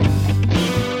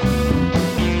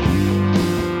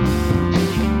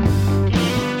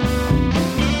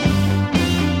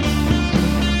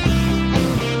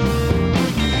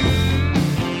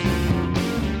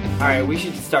We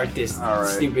should start this All right.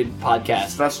 stupid podcast.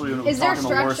 Especially when we're Is there talking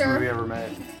the worst structure? movie ever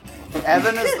made.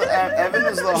 Evan is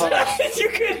the host. You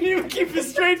couldn't even keep a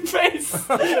straight face.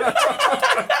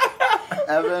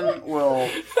 Evan will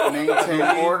maintain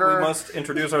order. We must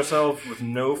introduce ourselves with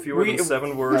no fewer We- than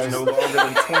 7 words, no longer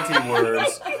than 20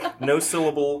 words, no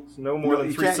syllable, no more than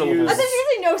you 3 can't syllables. There's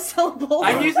usually no syllables.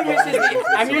 I'm using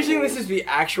this as the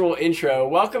actual intro.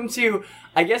 Welcome to,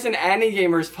 I guess, an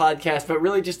Gamers podcast, but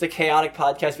really just a chaotic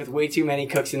podcast with way too many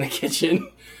cooks in the kitchen.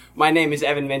 My name is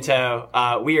Evan Minto.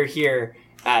 We are here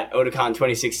at Otakon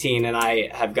 2016, and I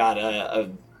have got a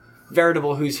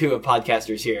veritable who's who of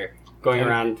podcasters here going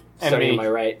around, starting on my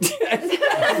right. This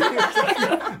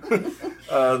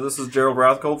is Gerald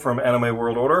Rathgold from Anime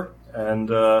World Order, and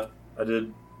I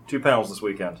did 2 panels this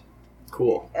weekend.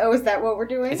 Cool. Oh, is that what we're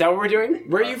doing? Is that what we're doing?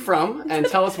 Where are you from? And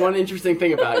tell us one interesting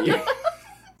thing about you.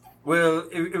 Well,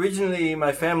 originally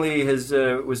my family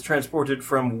was transported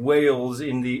from Wales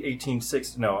in the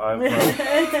 1860s. No, I'm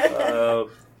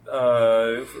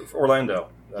from Orlando.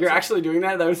 That's You're it. actually doing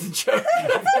that? That was a joke.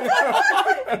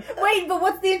 Wait, but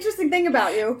what's the interesting thing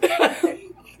about you?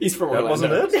 He's from That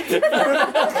Orlando. wasn't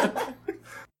it?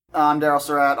 I'm Daryl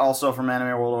Surratt, also from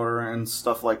Anime World Order and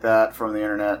stuff like that from the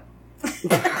internet.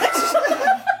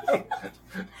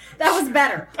 That was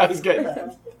better. That was good.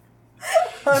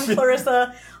 I'm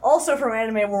Clarissa, also from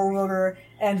Anime World Order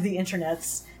and the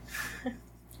internets.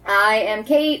 I am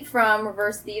Kate from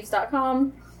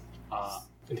ReverseThieves.com.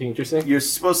 Anything interesting? You're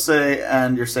supposed to say,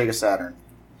 and your Sega Saturn.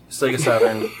 Sega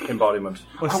Saturn embodiment.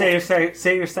 Well,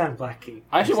 say your sound, Black Key.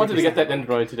 I actually wanted to get that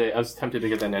Nendoroid today. I was tempted to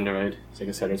get that Nendoroid.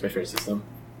 Sega Saturn's my favorite system.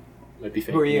 Might be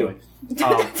fake. Who are you? Anyway. Who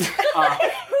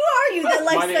are you that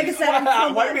likes My name- Sega Saturn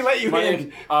so Why did we much? let you My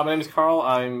in? name is Carl.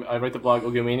 I write the blog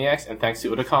Ogiomaniacs, and thanks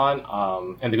to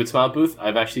Otakon and the Good Smile booth,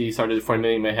 I've actually started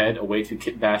formulating in my head a way to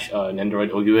kit bash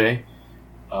Nendoroid Ogue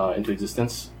into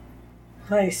existence.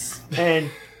 Nice. And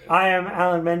I am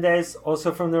Alan Mendez,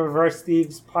 also from the Reverse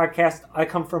Thieves podcast. I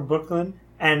come from Brooklyn,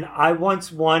 and I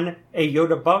once won a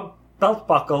Yoda belt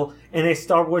buckle in a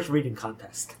Star Wars reading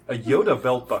contest. A Yoda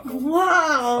belt buckle.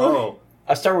 Wow. Oh.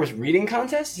 A Star Wars reading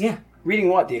contest? Yeah. Reading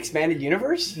what? The expanded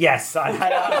universe? Yes, I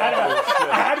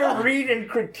had to read and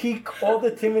critique all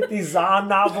the Timothy Zahn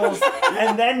novels,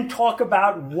 and then talk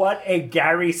about what a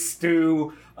Gary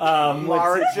Stu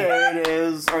Mara Jade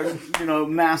is, or,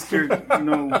 Master,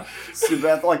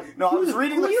 Subeth. Like, no, I was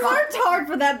reading the You worked hard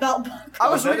for that belt buckle. I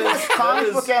was reading the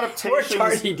comic book Poor adaptations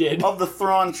Charlie did. of the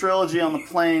Thrawn trilogy on the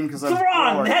plane because I was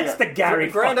Thrawn. bored. That's Yeah. the Gary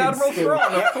Grand fucking Admiral Stu.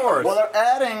 Thrawn, of course. Well, they're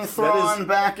adding Thrawn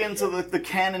back into the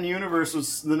canon universe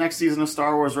with the next season of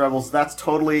Star Wars Rebels. That's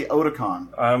totally Otakon.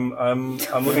 I'm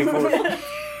looking forward.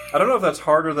 I don't know if that's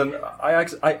harder than I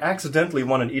accidentally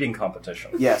won an eating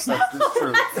competition. Yes, that's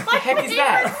true. What the heck is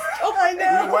that? Oh, I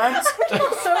know. We went.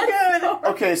 So good.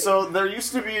 Okay, so there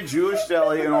used to be a Jewish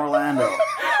deli in Orlando.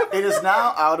 It is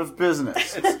now out of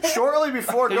business. Shortly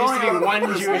before There used going to out be of one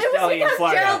business, Jewish deli in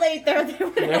Because Gerald Florida. ate there. They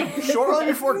would shortly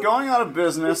before going out of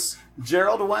business,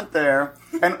 Gerald went there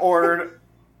and ordered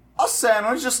a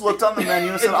sandwich. Just looked on the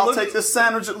menu and said, "I'll take this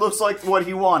sandwich. It looks like what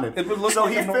he wanted." It would look so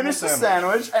like he a normal finished the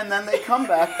sandwich, and then they come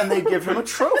back and they give him a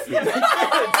trophy. And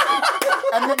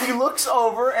then he looks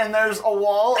over, and there's a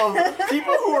wall of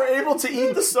people who were able to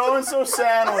eat the so-and-so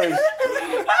sandwich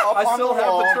up I on still the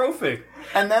have wall. the trophy.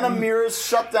 And then Amir's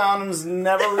shut down and was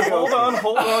never reopened.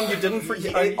 Hold on, you didn't He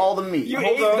forget. ate all the meat. You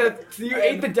Hold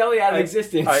ate the deli out of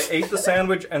existence. I ate the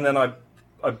sandwich and then I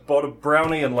bought a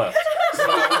brownie and left.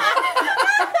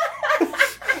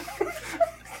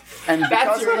 And That's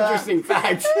because your of that, interesting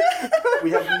fact.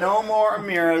 we have no more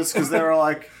Amiras because they were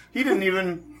like, he didn't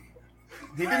even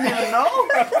know. He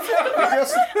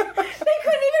just, They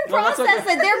couldn't even process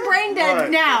it. They're brain dead Right.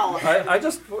 now. I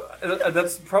just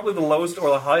that's probably the lowest or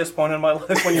the highest point in my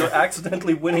life when you're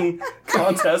accidentally winning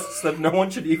contests that no one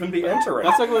should even be entering.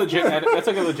 That's like a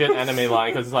legit anime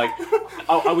line because it's like,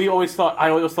 I always thought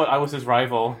I was his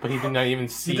rival, but he did not even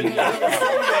see.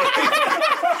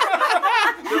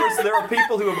 There are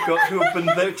people who have been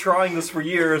there trying this for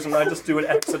years, and I just do it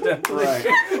accidentally. right.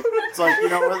 It's like,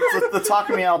 it's the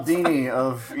Takumi Aldini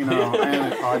of,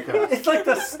 anime podcast. It's like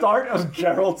the start of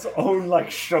Gerald's own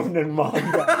shonen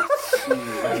manga.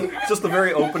 Just the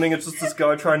very opening, it's just this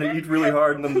guy trying to eat really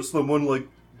hard, and then just the one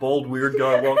bald weird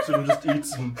guy walks in and just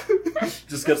eats and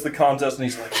just gets the contest, and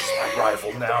he's like, "This is my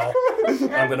rival now.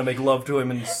 I'm gonna make love to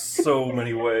him in so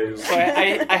many ways." So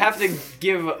I have to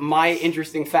give my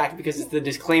interesting fact because it's the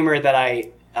disclaimer that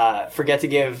I forget to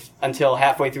give until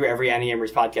halfway through every Annie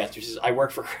Amers podcast, which is I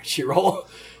work for Crunchyroll.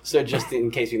 So just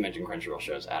in case we mention Crunchyroll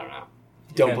shows, I don't know.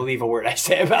 don't believe a word I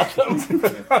say about them.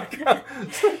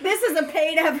 This is a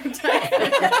paid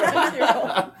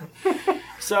advertisement.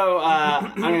 So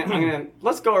I'm gonna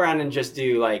let's go around and just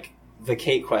do like the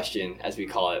Kate question, as we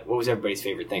call it. What was everybody's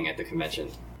favorite thing at the convention?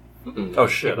 Oh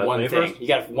shit! One me thing. first? You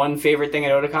got one favorite thing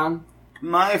at Otakon?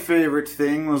 My favorite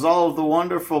thing was all of the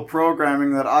wonderful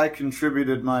programming that I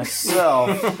contributed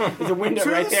myself. There's a window To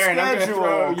right the there, and I'm gonna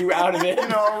throw schedule. you out of it. You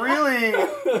know, really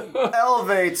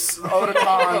elevates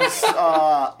Otakon's,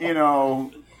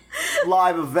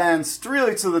 live events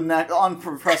really to the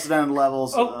unprecedented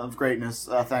levels of greatness.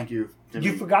 Thank you, Jimmy.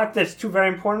 You forgot there's two very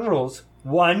important rules.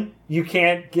 One, you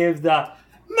can't give the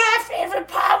my favorite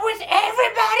part was everybody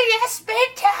I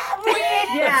spent time with.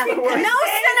 Yeah, no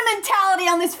sentimentality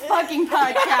on this fucking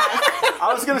podcast.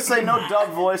 I was gonna say no dub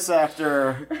voice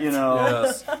actor,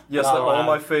 Yes, yes. Not All allowed.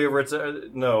 my favorites.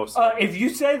 No. If you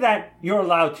say that, you're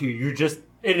allowed to.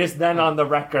 It is then on the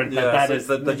record that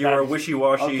that you're a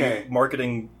wishy-washy Okay.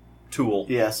 marketing tool.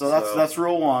 Yeah, so that's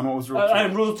rule one. What was rule two?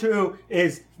 And rule 2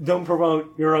 is don't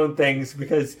promote your own things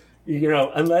because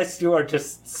unless you are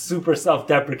just super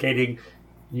self-deprecating,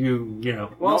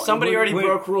 Well, somebody already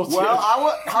broke rule 2. Well,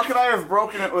 how could I have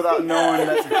broken it without knowing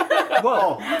that?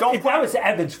 Well, don't if that was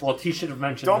Evan's fault, he should have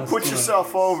mentioned. don't those put two.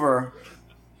 yourself over.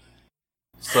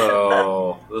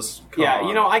 So this. Yeah,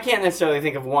 I can't necessarily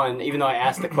think of one, even though I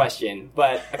asked the question.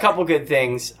 But a couple good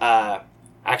things.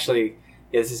 Actually,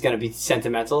 this is going to be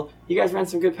sentimental. You guys ran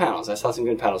some good panels. I saw some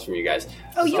good panels from you guys.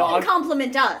 Oh, you can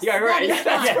compliment us. Yeah, right. That is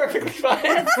That's fine. perfectly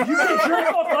fine. You can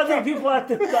jerk off other people at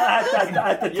the You table.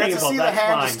 have to see the That's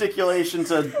hand fine. gesticulation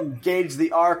to gauge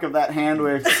the arc of that hand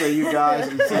wave to say you guys.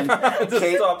 And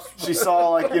Kate, stops. she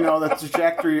saw the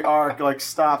trajectory arc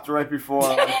stopped right before.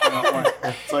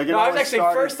 So it No, I was only actually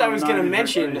started first. I from was going to 90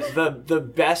 mention degrees. the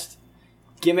best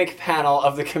gimmick panel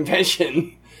of the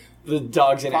convention, the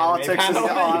dogs and Politics anime panel.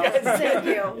 is on. You guys- Thank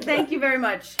you. Thank you very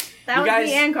much. That You was guys-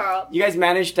 me and Carl. You guys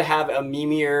managed to have a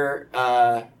memeier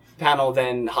panel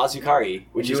than Hazukari,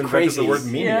 which You is invented crazy. the word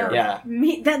meme. Yeah.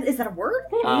 Is that a word?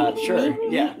 Sure. Meme,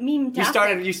 Yeah. meme. You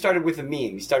started with a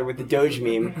meme. You started with the Doge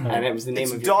meme, and it was the name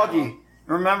It's of your doggy. panel.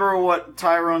 Remember what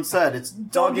Tyrone said. It's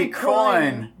doggy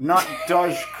coin, not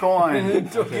Doge coin.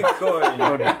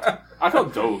 I call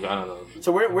it Dog. I don't know.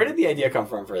 So where did the idea come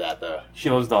from for that though? She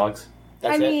loves dogs.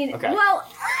 That's I it? mean, Okay. well,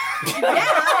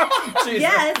 yeah. Jesus.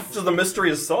 Yes. So the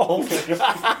mystery is solved.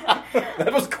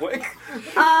 That was quick.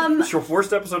 Um, It's your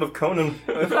worst episode of Conan.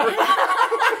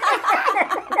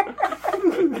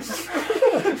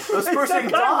 This person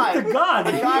died. The God,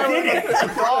 he did it.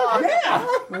 Dog.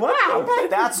 Wow.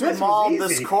 That's who This was mauled easy.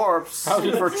 this corpse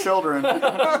for children.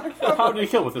 How do you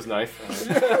kill with this knife?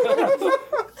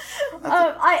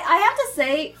 I have to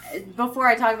say, before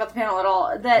I talk about the panel at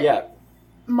all, that Yeah.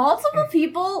 multiple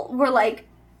people were like,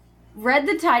 read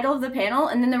the title of the panel,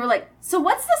 and then they were like, so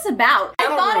what's this about? I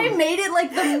thought I made it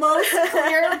like the most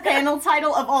clear panel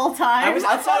title of all time.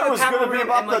 I thought it was panel going to be room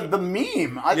about and, like- the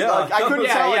meme. I Yeah. couldn't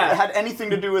Yeah, tell yeah. it had anything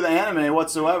to do with anime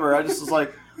whatsoever. I just was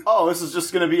like, oh, this is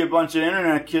just going to be a bunch of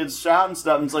internet kids shouting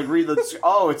stuff. And it's like, read the...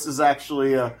 Oh, this is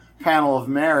actually a panel of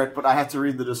merit, but I have to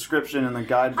read the description and the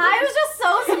guide. I was just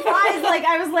so surprised. Like,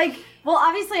 I was like, well,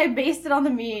 obviously I based it on the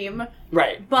meme,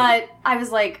 Right. but I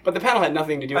was like, But the panel had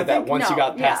nothing to do with I think- that once you no,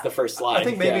 got past yeah. the first slide. I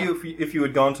think maybe Yeah. if you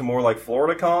had gone to more like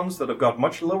Florida cons that have got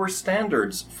much lower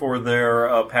standards for their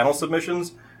panel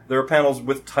submissions, there are panels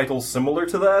with titles similar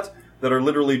to that are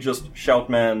literally just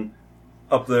Shoutman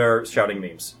up there shouting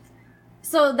memes.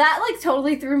 so that like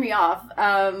totally threw me off.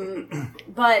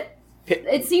 But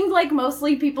it seemed like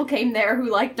mostly people came there who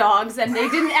like dogs, and they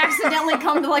didn't accidentally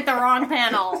come to like the wrong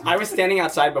panel. I was standing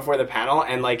outside before the panel,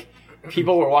 and like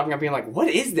people were walking up being like, "What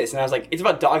is this?" And I was like, "It's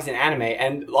about dogs in anime."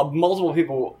 And multiple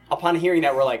people, upon hearing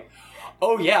that, were like,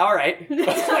 "Oh yeah, all right."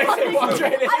 Like, they walked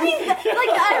right in. I mean,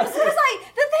 I was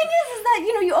like, the thing is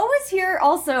that you always hear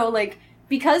also like,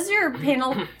 because your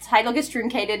panel title gets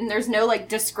truncated and there's no like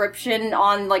description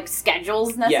on like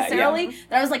schedules necessarily,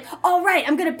 that I was like, all right,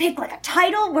 I'm gonna pick like a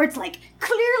title where it's like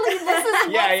clearly this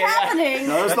is what's happening.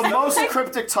 No, it was the most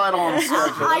cryptic title on the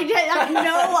schedule. I have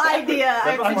no idea.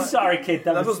 I'm sorry, Kate.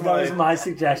 That was my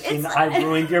suggestion. I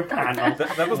ruined your panel.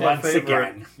 That was my once favorite.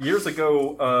 again. Years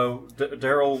ago,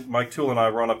 Daryl, Mike Toole, and I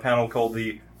were on a panel called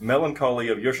The Melancholy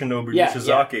of Yoshinobu Yeah,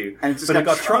 Yoshizaki, And it just but it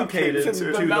got got truncated to The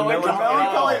the Melancholy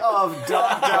Melancholy Melancholy. of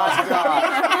dot dot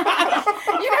dot.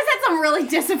 You guys had some really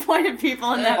disappointed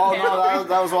people in that Oh panel. no,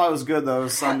 that was why it was good though. It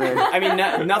was Sunday. I mean,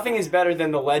 nothing is better than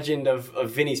the legend of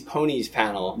Vinny's Ponies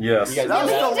panel. Yes. You guys That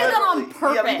know was He did that on deliberately-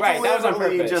 purpose. Yeah, he Right, that was on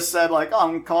deliberately purpose. just said like, oh,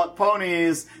 I'm gonna call it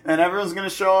ponies, and everyone's gonna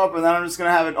show up, and then I'm just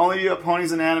gonna have it only be about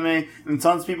ponies in anime, and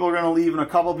tons of people are gonna leave, and a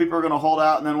couple of people are gonna hold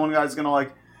out, and then one guy's gonna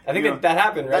like, I think you know, that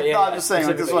happened, right? no, I'm just saying,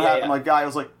 like, this is what happened. My guy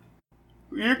was like,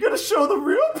 "You're gonna show the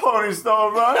real ponies,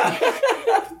 though, right?"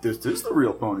 This is the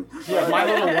real pony. Yeah, My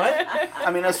Little What?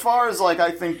 I mean, as far as like,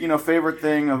 I think favorite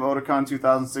thing of Otakon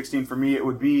 2016 for me, it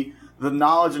would be the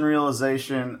knowledge and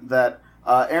realization that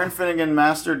Erin Finnegan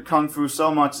mastered Kung Fu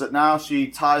so much that now she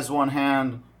ties one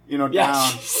hand, down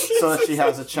so that she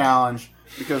has a challenge.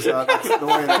 Because that's the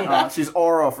way that she's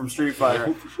Oro from Street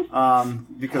Fighter.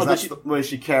 Because that's the way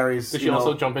she carries. Did she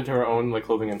also jump into her own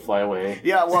clothing and fly away?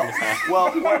 Yeah, well,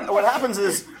 what happens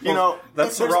is,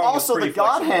 that's there's also the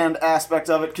God hand aspect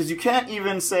of it, because you can't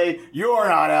even say, "You're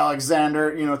not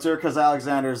Alexander," to her, because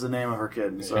Alexander is the name of her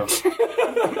kid. So.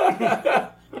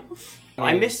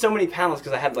 I missed so many panels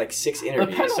because I had 6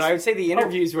 interviews. So I would say the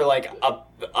interviews were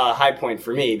a high point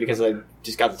for me because I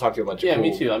just got to talk to a bunch of cool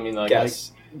me too. I mean,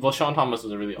 guests. Sean Thomas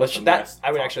was a really awesome guest.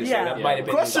 I would actually say that might have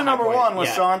been Question the high number point. one was,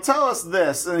 Sean, tell us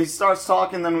this. And he starts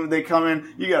talking, then they come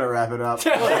in, you gotta wrap it up.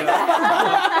 They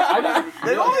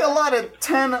only allotted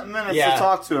 10 minutes to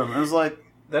talk to him. It was like...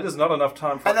 That is not enough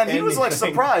time for And then he was anything.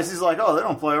 surprised. He's like, "Oh, they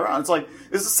don't play around." It's like,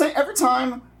 it's the same every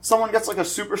time someone gets a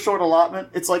super short allotment.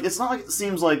 It's like, it's not like it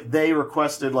seems like they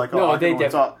requested I they definitely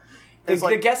talk.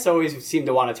 The guests always seem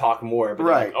to want to talk more, but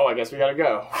right. I guess we gotta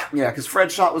go. Yeah, because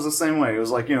Fred Schott was the same way. It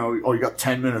was like, you got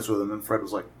 10 minutes with him, and Fred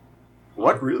was like,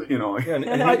 "What, really?" Yeah,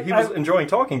 and he was enjoying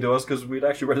talking to us because we'd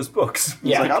actually read his books.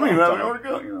 He's like, "I don't even have anywhere to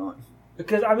go."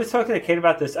 Because I was talking to Kate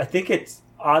about this. I think it's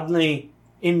oddly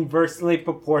inversely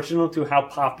proportional to how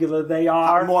popular they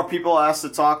are. The more people ask to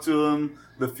talk to them,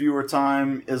 the fewer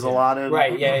time is allotted.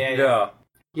 Right?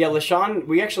 Yeah, LaShawn,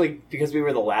 we actually, because we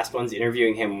were the last ones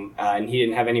interviewing him, and he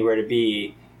didn't have anywhere to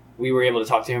be, we were able to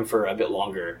talk to him for a bit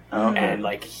longer. And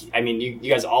you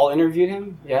guys all interviewed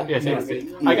him? Yeah.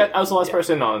 I was the last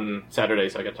person on Saturday,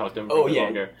 so I got to talk to him for a bit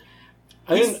longer.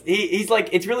 He's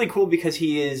it's really cool because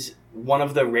he is one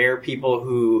of the rare people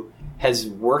who has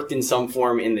worked in some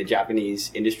form in the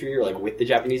Japanese industry or with the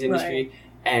Japanese industry,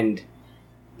 and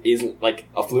is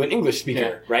a fluent English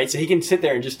speaker, right? So he can sit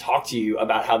there and just talk to you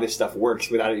about how this stuff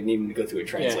works without even needing to go through a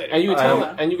translator. Yeah.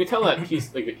 And you can tell that he's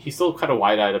still kind of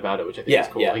wide-eyed about it, which I think is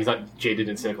cool. He's not jaded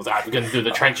and cynical. We're going to do the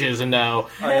trenches and now.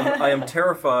 I am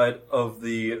terrified of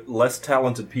the less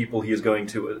talented people he is going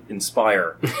to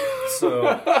inspire. So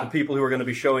the people who are going to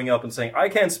be showing up and saying, "I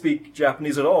can't speak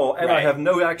Japanese at all, and I have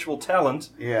no actual talent."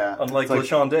 Yeah, unlike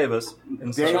LaShawn Davis.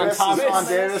 LaShawn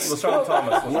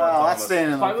Thomas. Wow, that's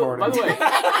staying in the recording. By the way,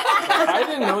 I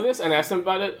didn't know this and asked him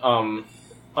about it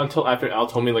until after Al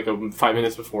told me 5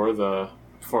 minutes before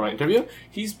my interview.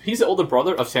 He's the older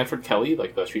brother of Sanford Kelly,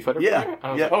 the Street Fighter player.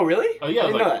 Oh, really? Oh, yeah.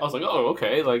 I was like, oh,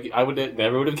 okay. I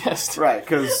never would have guessed. Right,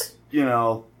 because they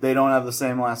don't have the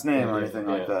same last name or anything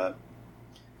like that.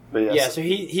 But yes. Yeah, so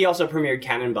he also premiered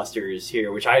Cannon Busters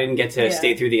here, which I didn't get to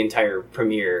stay through the entire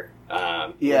premiere.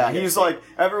 He's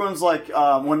everyone's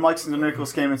when Mike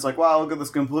Nicholas came, it's wow, look at this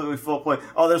completely full plate.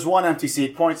 Oh, there's one empty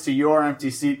seat. Points to your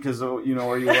empty seat because where you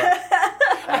were.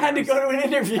 I had to go to an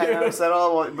interview. And I said,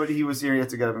 but he was here. You have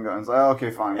to get up and go. And I was like,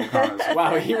 okay, fine.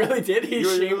 Wow, he really did. He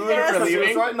shamed me for He leaving.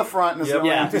 was right in the front, and there's the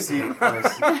only empty seat in the place.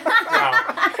 Wow.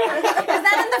 Is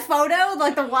that in the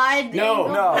photo? The wide No,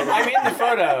 angle? I'm in the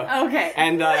photo. Okay.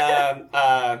 And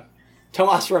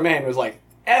Tomas Roman was like,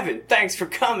 "Evan, thanks for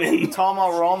coming."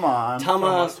 Toma Roma.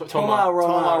 Toma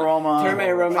Roma. Terme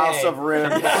Rome. House of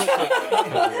Ribs.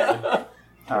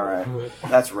 All right,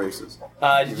 that's racist.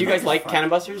 Did you guys like Cannon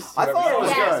Busters? I thought it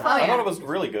was good. I thought it was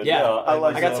really good. Yeah,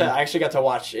 I actually got to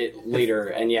watch it later,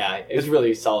 and it was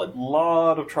really solid. A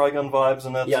lot of Trigun vibes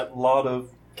in it. Yep. A lot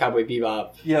of Cowboy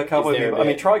Bebop. Yeah, Cowboy Bebop. I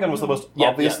mean, Trigun was the most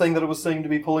obvious thing that it was saying to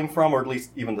be pulling from, or at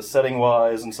least even the setting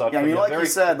wise and such. Yeah, I mean, you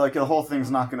said, the whole thing's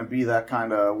not going to be that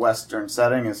kind of Western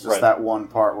setting. It's just that one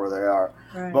part where they are.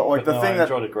 Right. But I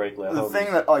enjoyed it greatly. The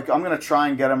thing that I'm going to try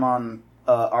and get him on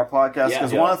our podcast,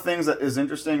 because one of the things that is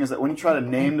interesting is that when you try to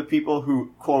name the people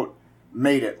who quote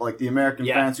made it, the American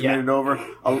fans who made it over,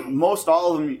 most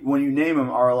all of them, when you name them,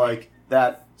 are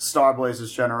that Star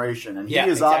Blazers generation, and he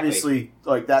is obviously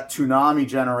that Toonami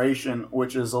generation,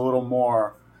 which is a little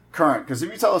more current. Because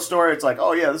if you tell a story, it's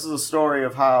this is a story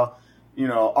of how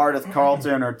Ardith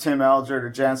Carlton or Tim Eldred or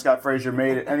Jan Scott Frazier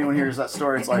made it. Anyone hears that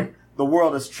story, it's the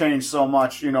world has changed so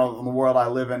much, in the world I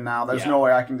live in now. There's no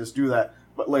way I can just do that.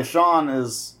 But LaShawn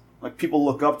is people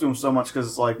look up to him so much because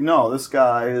it's no, this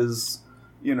guy is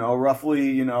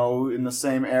roughly in the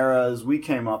same era as we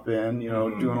came up in,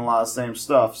 doing a lot of the same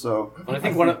stuff. So I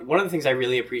think one of the things I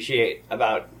really appreciate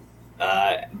about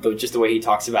just the way he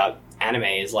talks about anime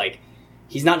is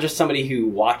he's not just somebody who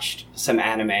watched some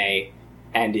anime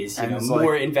and is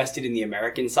more invested in the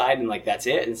American side and that's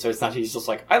it. And so it's not he's just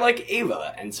I like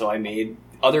Ava, and so I made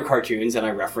other cartoons and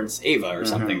I reference Ava or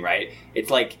something, right? It's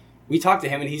like we talk to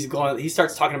him and he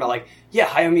starts talking about like, yeah,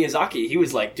 Hayao Miyazaki, he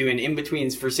was like doing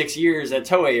in-betweens for 6 years at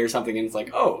Toei or something, and it's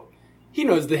like, oh, he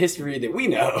knows the history that we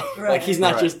know. Right. Like he's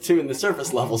not Right. just doing the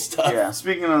surface level stuff. Yeah,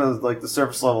 speaking of like the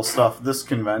surface level stuff, this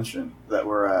convention that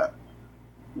we're at,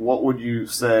 what would you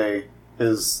say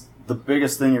is the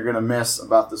biggest thing you're going to miss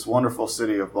about this wonderful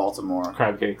city of Baltimore?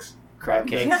 Crab cakes. Crab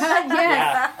cakes. Yes,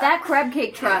 that crab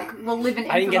cake truck will live in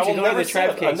I didn't get to I will go to the never see crab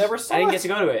it. I cakes. never saw I didn't it. get to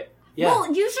go to it. Yeah.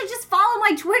 Well, you should just follow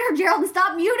my Twitter, Gerald, and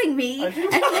stop muting me. And then,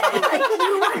 like,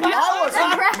 you would know I was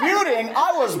the crab- muting.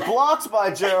 I was blocked by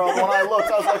Gerald when I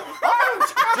looked. I was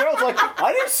like, Gerald's like,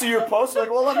 I didn't see your post. Like,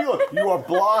 well, let me look. You are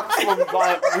blocked from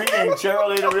by reading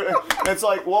Gerald. And it's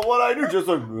like, well, what I do? Just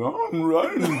like, I'm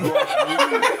running.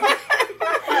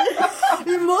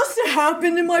 It must have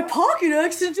happened in my pocket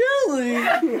accidentally.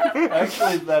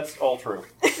 Actually, that's all true.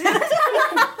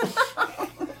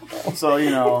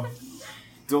 So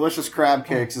delicious crab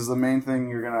cakes is the main thing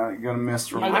you're gonna miss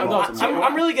from Baltimore.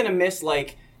 I'm really gonna miss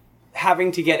like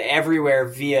having to get everywhere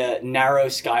via narrow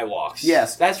skywalks.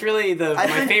 Yes. That's really my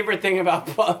think- favorite thing about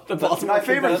the Baltimore. My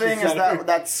favorite Convention thing is Center.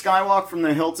 that skywalk from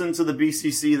the Hilton to the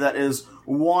BCC that is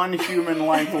one human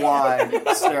length wide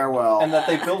stairwell. And that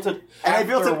they built it. And they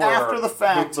built it after the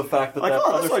fact. The fact that Like, that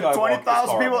oh, other there's like skywalk was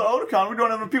 20,000 people at horrible. Otakon. We don't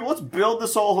have enough people. Let's build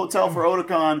this whole hotel for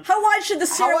Otakon. How wide should the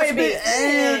How much stairway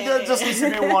be? There just needs to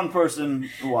be one person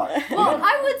wide. Well,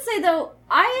 I would say though,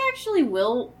 I actually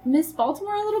will miss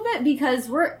Baltimore a little bit because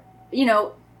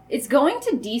it's going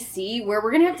to DC where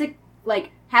we're gonna have to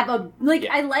like have a like.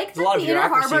 Yeah. I like There's a lot that of the Inner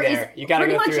bureaucracy Harbor there. is You gotta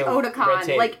pretty go much through red Otakon.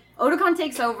 tape. Like Otakon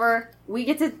takes over, we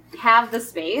get to have the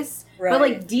space, Right. but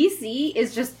like DC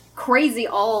is just crazy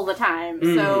all the time.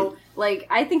 Mm. So like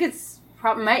I think it's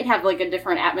might have like a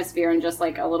different atmosphere and just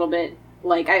like a little bit.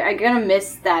 Like I'm gonna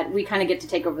miss that we kind of get to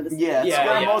take over the space. Yeah, it's Yeah,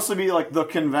 gonna yeah. mostly be like the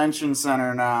convention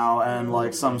center now and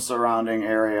like some surrounding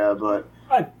area, but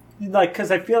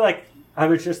Because I feel like I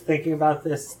was just thinking about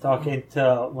this talking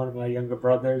to one of my younger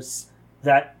brothers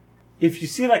that if you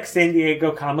see like San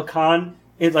Diego Comic-Con,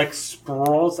 it like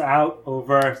sprawls out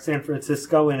over San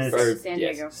Francisco and it's Or- San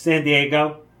yes. Diego. San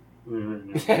Diego.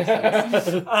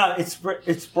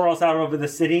 It sprawls out over the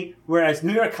city, whereas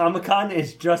New York Comic Con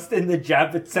is just in the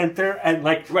Javits Center, and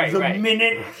like Right, the right.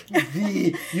 minute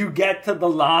you get to the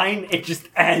line, it just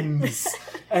ends,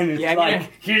 and it's Yeah, I mean,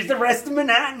 here's the rest of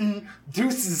Manhattan,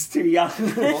 deuces to ya.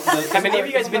 Have any of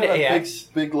you guys been to AX?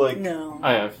 Big like. No.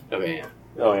 I have. Okay, yeah.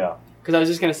 Oh yeah. Because I was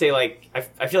just gonna say, like,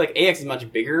 I feel like AX is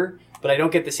much bigger, but I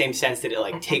don't get the same sense that it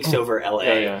like takes over LA.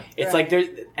 Yeah. It's Right. like there's,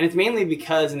 and it's mainly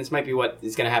because, and this might be what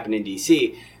is gonna happen in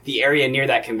DC. The area near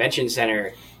that convention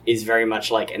center is very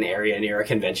much like an area near a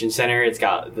convention center. It's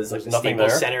got there's like There's the nothing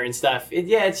Staples there? Center and stuff.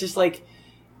 It's just like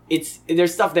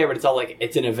there's stuff there, but it's all like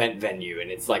it's an event venue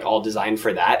and it's like all designed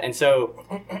for that. And so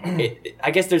I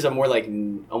guess there's a more like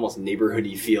almost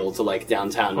neighborhoody feel to like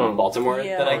downtown Baltimore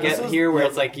Yeah. that I get This is- here, where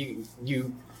it's like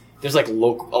you there's like a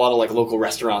lot of like local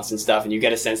restaurants and stuff, and you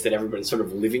get a sense that everybody's sort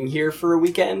of living here for a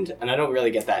weekend. And I don't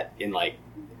really get that in like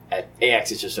at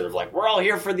AX. It's just sort of like we're all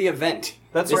here for the event.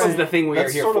 This is the thing we are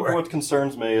That's here sort for. of what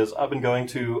concerns me. Is I've been going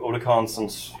to Otakon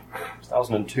since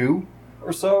 2002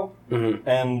 or so, Mhm.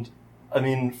 and I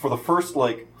mean, for the first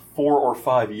like 4 or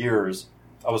 5 years,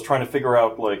 I was trying to figure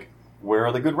out like where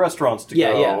are the good restaurants to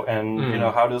Yeah, go, yeah. and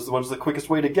Mm. what is the quickest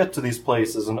way to get to these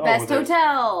places, and Best there's-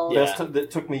 hotel. Yeah.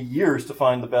 It took me years to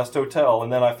find the best hotel,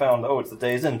 and then I found, it's the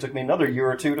Days Inn. It took me another year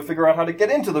or two to figure out how to get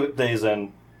into the Days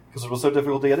Inn, because it was so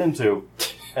difficult to get into.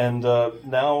 And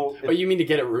now... Oh, you mean to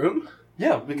get a room?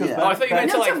 Yeah, because Yeah. Oh, I thought you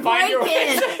meant to No, like to find your break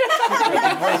way.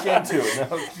 in. break into it.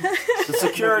 No, the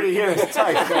security here is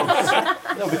tight,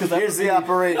 folks. no, because Here's the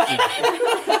operation.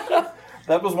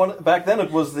 that was one... Back then,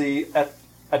 it was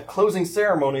at closing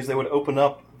ceremonies, they would open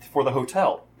up for the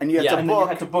hotel. And you had Yeah, to And then you book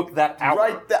had to book that hour.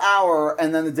 right the hour,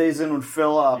 and then the Days Inn would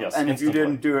fill up. Yes, and if you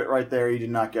instantly. didn't do it right there, you did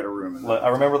not get a room. In I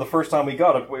remember the first time we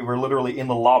got it, we were literally in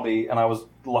the lobby, and I was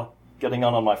getting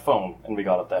on my phone, and we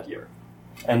got it that year.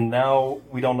 And now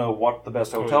we don't know what the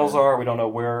best hotels are, we don't know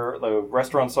where the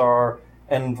restaurants are,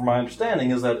 and from my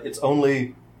understanding is that it's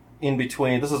only in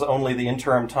between, this is only the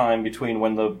interim time between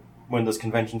when this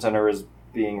convention center is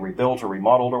being rebuilt or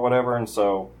remodeled or whatever, and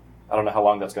so I don't know how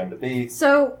long that's going to be.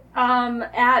 So,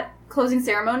 at closing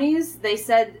ceremonies, they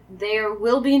said there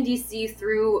will be in DC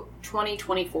through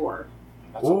 2024.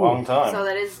 That's a long time. So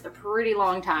that is a pretty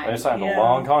long They time. signed Yeah. a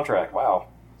long contract, wow.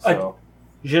 So,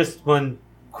 Just one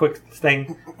quick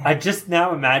thing. I just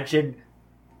now imagine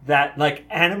that like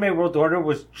Anime World Order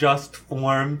was just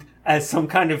formed as some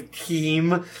kind of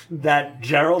team that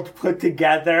Gerald put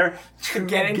together to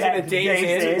get into the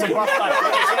days in.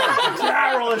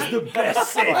 Daryl is the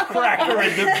best safecracker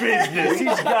in the business.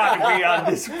 He's got to be on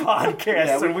this podcast.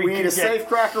 Yeah, so we need a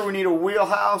safecracker. We need a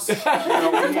wheelhouse. We need,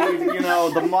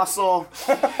 the muscle.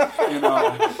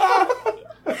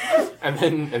 And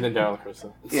then Daryl and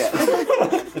Carissa. Yeah.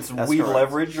 It's That's weed correct.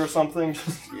 leverage or something.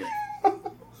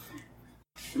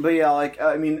 But yeah,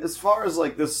 as far as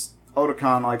this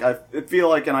Otakon, I feel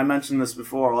like, and I mentioned this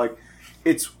before,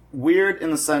 it's weird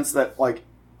in the sense that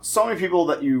so many people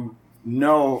that you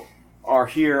know are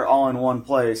here all in one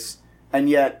place, and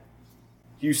yet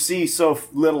you see so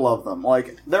little of them.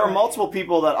 There are multiple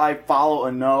people that I follow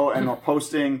and know and are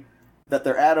posting that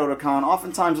they're at Otakon,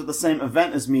 oftentimes at the same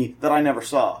event as me, that I never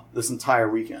saw this entire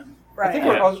weekend. I think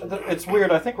it's weird.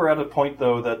 I think we're at a point,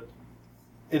 though, that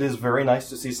it is very nice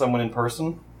to see someone in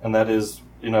person, and that is,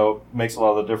 makes a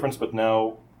lot of the difference, but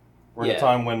now we're in a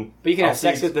time when... But you can have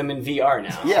sex with them in VR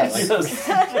now. Yes. Yes,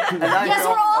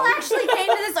 we're all actually came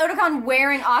to this Otakon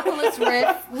wearing Oculus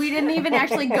Rift. We didn't even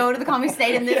actually go to the Comic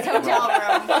Stay in this hotel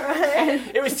room.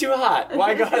 It was too hot.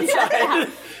 Why go outside?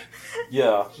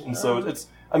 Yeah, and so it's...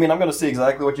 I mean, I'm going to see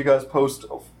exactly what you guys post,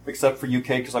 except for UK,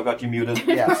 because I've got you muted.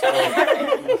 Yeah.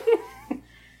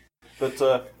 But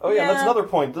that's another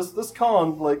point. This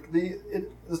con,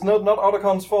 it's not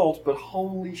Otacon's fault, but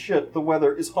holy shit, the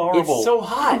weather is horrible. It's so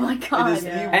hot. Oh my god. It is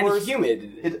the And worst.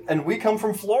 humid. And we come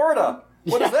from Florida.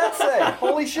 What does that say?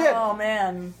 Holy shit! Oh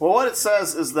man. Well, what it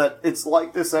says is that it's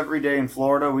like this every day in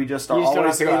Florida. We just are You just don't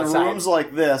always have to go in outside. rooms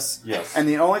like this. Yes. And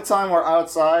the only time we're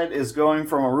outside is going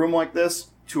from a room like this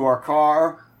to our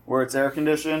car, where it's air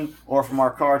conditioned, or from our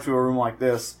car to a room like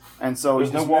this. And so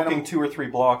There's no walking 2 or 3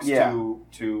 blocks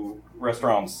to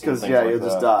restaurants. because and things you'll like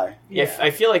just that. die.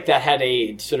 I feel like that had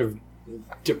a sort of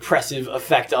depressive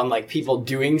effect on people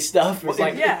doing stuff. It's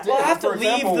Well, yeah. well, I have to For leave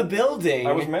example, the building.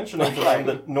 I was mentioning to them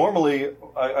that normally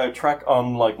I track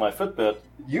on my Fitbit.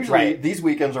 Usually Right. these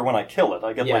weekends are when I kill it.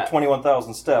 I get Yeah.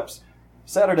 21,000 steps.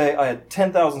 Saturday I had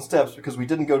 10,000 steps because we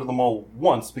didn't go to the mall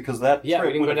once because that Yeah, trip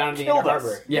we didn't would go have down to the killed Inner us.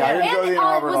 Harbor. Yeah, I didn't go to the Inner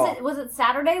Harbor at all. was it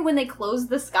Saturday when they closed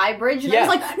the Sky Bridge? And Yeah. I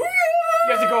was like, no!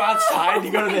 You have to go outside to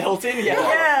go to the Hilton?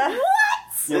 Yeah.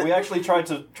 Yeah, we actually tried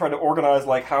to organize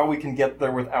how we can get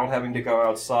there without having to go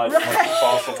outside as much as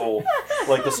possible.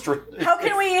 How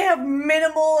can we have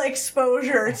minimal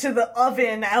exposure to the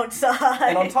oven outside?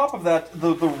 And on top of that,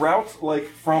 the route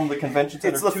from the convention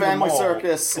center It's the to family the mall,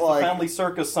 circus, It's the family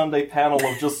circus Sunday panel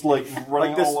of just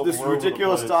running This all over this the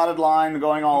ridiculous place. dotted line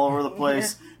going all over the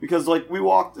place. Because we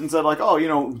walked and said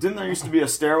didn't there used to be a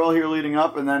stairwell here leading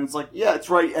up? And then it's yeah,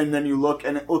 it's right. And then you look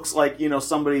and it looks like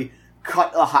somebody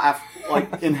cut a half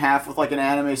in half with an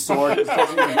anime sword. It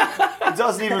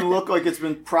doesn't even look like it's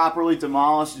been properly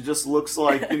demolished. It just looks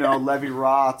like Levi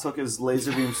Ra took his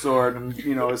laser beam sword and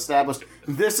established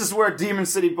this is where Demon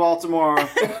City, Baltimore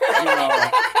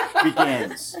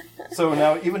begins. So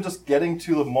now even just getting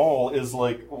to the mall is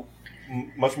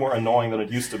much more annoying than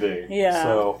it used to be. Yeah.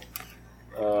 So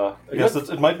I guess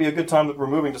it might be a good time that we're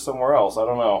moving to somewhere else. I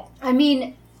don't know. I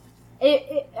mean,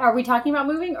 are we talking about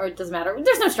moving, or it doesn't matter?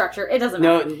 There's no structure. It doesn't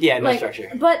matter. No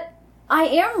structure. But I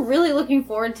am really looking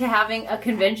forward to having a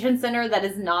convention center that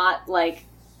is not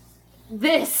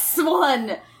this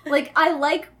one. I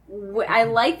like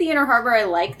the Inner Harbor. I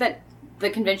like that the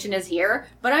convention is here,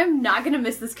 but I'm not going to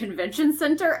miss this convention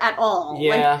center at all.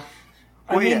 Yeah.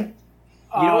 I mean,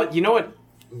 You know what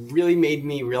really made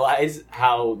me realize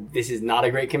how this is not a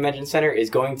great convention center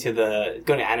is going to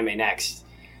Anime Next.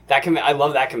 I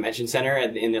love that convention center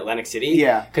in Atlantic City.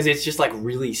 Yeah. Because it's just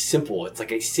really simple. It's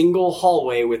a single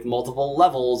hallway with multiple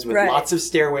levels with Right. lots of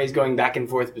stairways going back and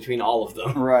forth between all of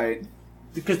them. Right.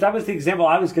 because that was the example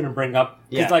I was going to bring up.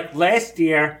 Because Yeah. last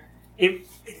year,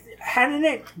 hadn't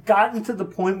it gotten to the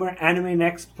point where Anime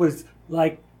Next was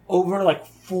over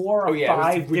 4 or Oh yeah,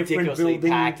 5 it was different ridiculously buildings?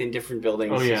 packed in different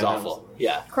buildings. Oh, It yeah, was that awful.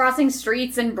 Yeah. Crossing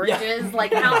streets and bridges,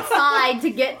 outside to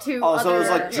get to Oh, so it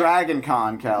other... was Dragon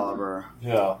Con caliber.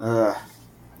 Yeah. Ugh.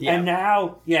 Yeah. And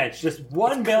now, it's just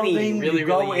one It's clean, building. really, you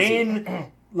go really easy.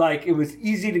 in, it was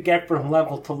easy to get from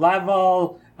level to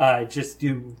level. Just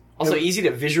do. Also easy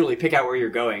to visually pick out where you're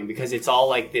going because it's all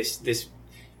this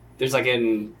there's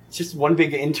just one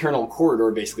big internal corridor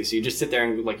basically. So you just sit there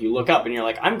and you look up and you're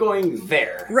I'm going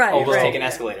there. Right, I'll just right. take an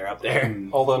escalator up there.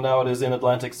 Although now it is in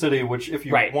Atlantic City, which if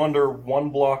you Right. wander 1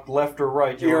 block left or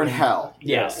right, You're in hell.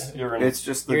 Yes, you're in. It's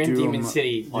just the You're in doom. Demon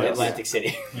City, Yes. Atlantic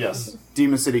City. Yes.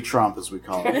 Demon City Trump, as we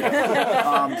call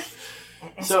it.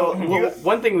 So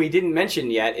one thing we didn't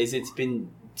mention yet is it's been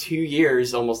 2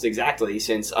 years almost exactly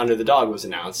since Under the Dog was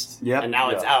announced. Yep. And now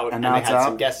it's Yeah. out, And and now they it's had out.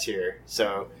 some guests here.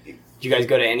 So Did you guys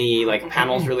go to any like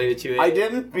panels related to it? I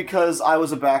didn't because I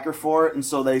was a backer for it, and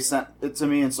so they sent it to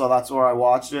me, and so that's where I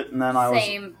watched it. And then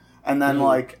Same.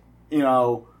 like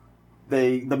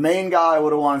the main guy I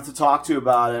would have wanted to talk to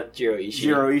about it, Jiro Ishii.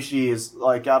 Jiro Ishii, is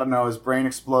like, I don't know, his brain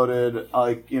exploded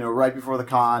right before the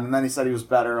con, and then he said he was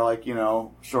better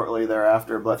shortly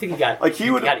thereafter. But I think he got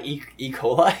got E.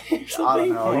 coli or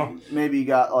something. I don't know, maybe he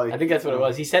got I think that's what it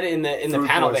was. He said it in the Food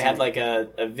panel. They poisoning. had like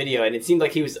a video, and it seemed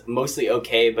like he was mostly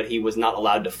okay, but he was not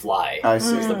allowed to fly. I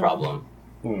see. That's the problem.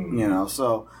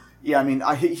 So yeah, I mean,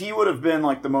 he would have been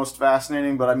like the most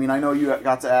fascinating, but I mean, I know you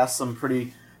got to ask some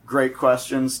pretty great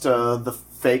questions to the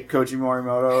fake Koji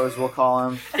Morimoto, as we'll call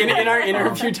him. In our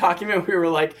interview document, we were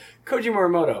like, Koji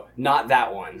Morimoto, not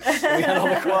that one. And we had all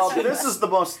the Well, questions. this is the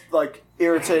most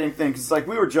irritating thing, because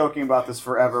we were joking about this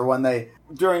forever when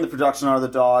during the production of the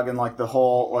dog and the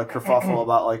whole kerfuffle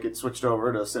about it switched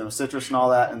over to Cinema Citrus and all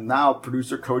that, and now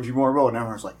producer Koji Morimoto, and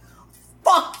everyone's like,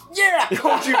 fuck yeah,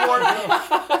 Koji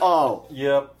Morimoto.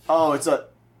 Yep.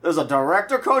 There's a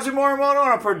director, Koji Morimoto,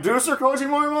 and a producer, Koji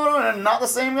Morimoto, and not the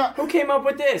same guy. Who came up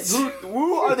with this?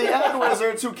 Who are the ad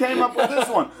wizards who came up with this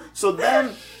one? So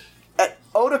then, at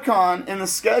Otakon, in the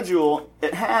schedule,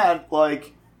 it had,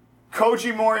 Koji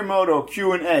Morimoto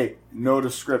Q&A, no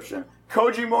description.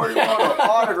 Koji Morimoto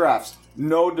autographs,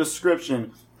 no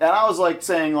description. And I was,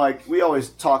 saying, we always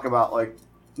talk about,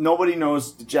 nobody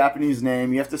knows the Japanese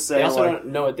name. You have to say, They also don't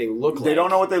know what they look like. They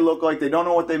don't know what they look like. They don't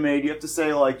know what they made. You have to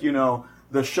say,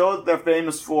 the show that they're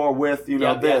famous for with,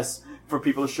 this, for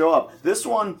people to show up. This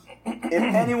one,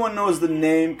 if anyone knows the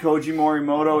name Koji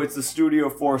Morimoto, it's the Studio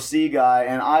 4C guy,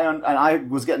 and I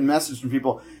was getting messages from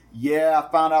people, yeah,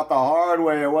 I found out the hard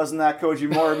way. It wasn't that Koji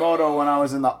Morimoto when I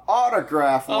was in the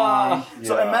autograph line.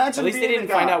 So imagine At least they being didn't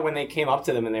the guy. find out when they came up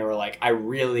to them and they were like, I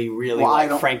really, really like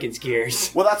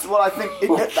Frankenskiers. Well, that's what I think.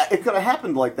 It could have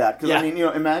happened like that. Because, I mean,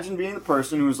 imagine being the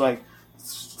person who's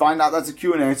find out that's a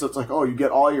Q&A, so it's you get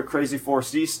all your crazy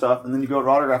 4C stuff, and then you go to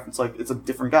autograph, and it's a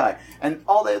different guy. And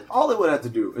all they would have to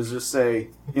do is just say,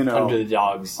 Under the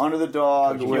dogs. Under the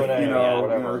dog, Q&A, with,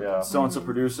 whatever, so-and-so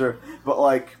producer.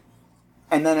 But,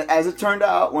 and then as it turned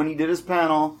out, when he did his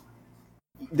panel,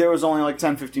 there was only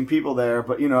 10, 15 people there,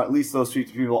 but, at least those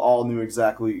 50 people all knew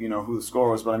exactly, who the score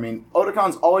was. But, I mean,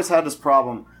 Otakon's always had this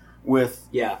problem with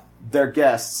their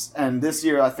guests, and this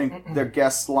year I think their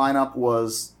guest lineup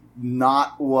was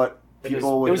not what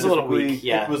people would. It was a little typically- weak.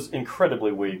 Yeah, It was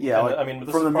incredibly weak. Yeah, And, I mean, this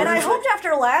from is the And I music- hoped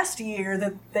after last year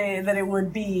that it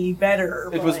would be better.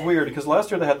 It was but- weird because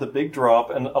last year they had the big drop,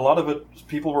 and a lot of it,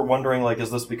 people were wondering, is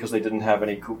this because they didn't have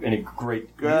any great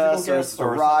Yes, musical guests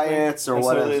or or riots something? or And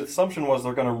whatever. So the assumption was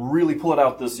they're going to really pull it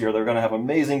out this year. They're going to have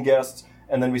amazing guests,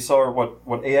 and then we saw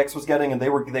what AX was getting, and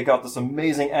they got this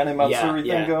amazing Animatsuri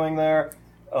thing going there,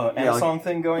 Ansong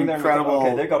thing going there. And we thought, incredible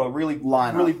okay, they got to really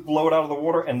lineup. blow it out of the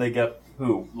water, and they get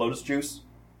who? Lotus Juice.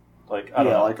 I don't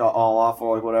know. all off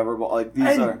or whatever. But these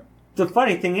And are. the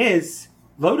funny thing is,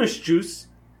 Lotus Juice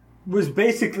was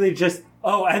basically just,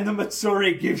 and the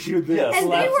Matsuri gives you this. Yes.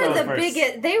 And they were the leftovers.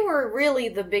 biggest. They were really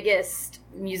the biggest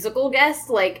musical guests.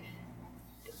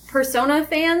 Persona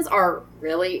fans are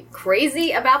really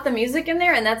crazy about the music in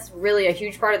there, and that's really a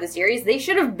huge part of the series. They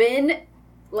should have been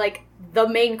the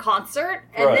main concert,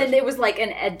 and Right. then it was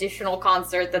an additional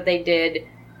concert that they did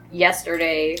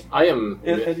yesterday. I am.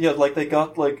 They got they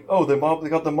got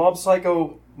the Mob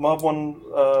Psycho Mob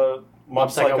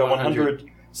Psycho 100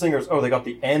 singers. Oh, they got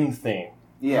the end theme,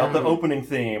 Yeah. not the opening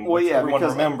theme, Well, which yeah, everyone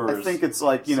because remembers. I think it's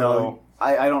So-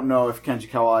 I don't know if Kenji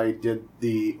Kawai did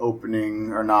the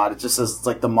opening or not. It just says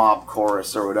it's the mob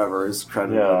chorus or whatever is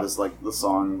credited Yeah. as the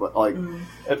song. But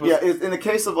It was, in the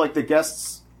case of the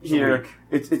guests It's a here,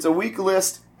 week. it's a weak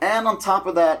list, and on top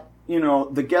of that,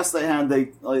 the guests they had,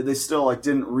 they still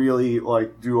didn't really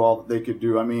do all that they could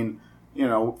do. I mean,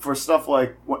 for stuff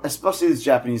especially these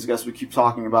Japanese guests, we keep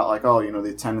talking about the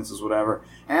attendance is whatever.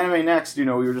 Anime Next, we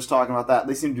were just talking about that.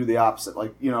 They seem to do the opposite.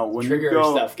 When Trigger you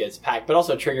go, stuff gets packed, but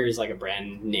also Trigger is a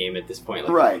brand name at this point.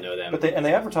 Right. People know them. but they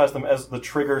advertised them as the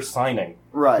Trigger signing,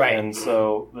 right. and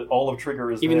so all of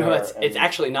Trigger is Even there. though it's and-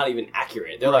 actually not even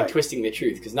accurate. They're Right. twisting the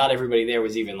truth because not everybody there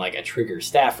was even a Trigger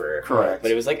staffer. Correct.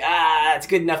 But it was it's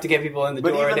good enough to get people in the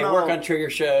But door. even They though- work on Trigger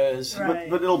shows. Right.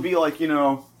 But it'll be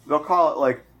they'll call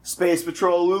it Space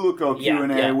Patrol Luluko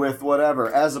Q&A Yeah. with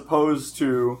whatever, as opposed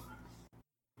to,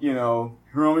 Hiromi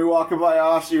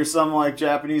Wakabayashi or some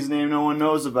Japanese name no one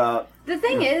knows about. The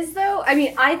thing is, though, I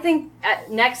mean, I think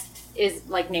Next is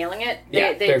nailing it.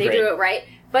 Yeah, They they're do great. it right.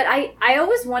 But I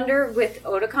always wonder with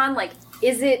Otakon,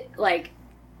 is it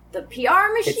the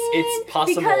PR machine. It's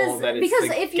possible that it's because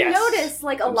the if you guests notice,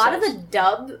 like a lot of the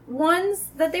dub ones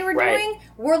that they were Right. doing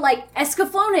were like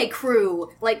Escaflowne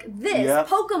crew, like this Yep.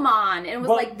 Pokemon, and it was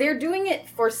Well, like they're doing it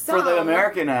for some For the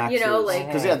American actors. you know, like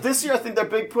Because, this year I think their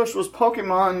big push was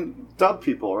Pokemon dub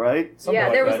people, right? yeah,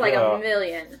 there was that, like yeah. a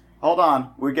million. Hold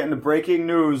on. We're getting to breaking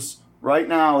news right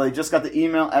now. They just got the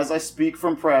email as I speak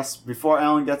from press before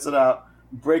Alan gets it out.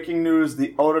 Breaking news,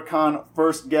 the Otakon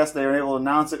first guest, they were able to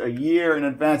announce it a year in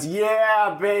advance.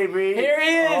 Yeah, baby! Here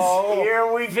he is.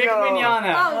 Here we Vic go.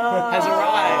 Mignogna Oh.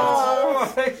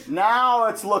 has arrived. Now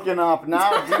it's looking up.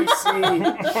 Now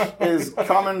DC is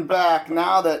coming back.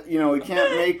 Now that he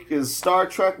can't make his Star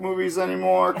Trek movies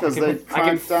anymore because they I can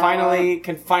cranked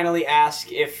down. finally ask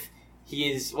if he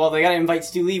is. Well, they got to invite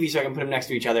Stu Levy so I can put them next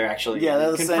to each other. Actually, Yeah,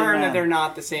 they're the same confirm man. that they're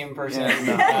not the same person.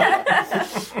 Yeah,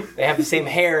 They have the same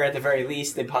hair at the very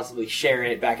least. They possibly share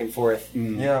it back and forth.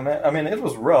 Yeah, man. I mean, it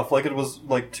was rough. Like, it was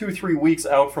like 2-3 weeks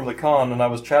out from the con, and I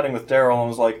was chatting with Daryl, and I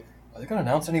was like, "Are they going to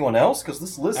announce anyone else? Because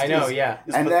this list I know, is, yeah.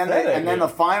 is And then pathetic." the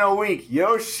final week,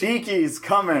 Yoshiki's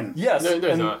coming. Yes, No,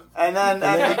 there's and- not. And then a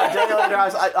day later, I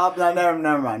was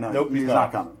never mind. No, Nope, he's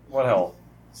not coming. What hell?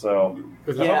 So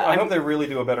Yeah, I hope they really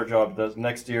do a better job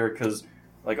next year because,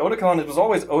 like, Otakon, it was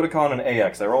always Otakon and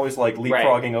AX. They were always like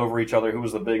leapfrogging over each other who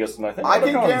was the biggest, and I think I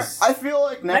Otakon's- feel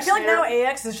like I next feel like year. now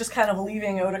AX is just kind of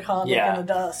leaving Otakon Yeah. in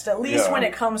the dust, at least Yeah. when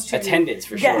it comes to Attendance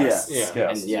for sure. guests. Yeah.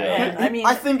 And, Yes. And, I mean,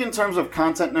 I think in terms of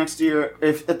content next year,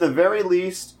 if at the very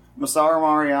least Masaru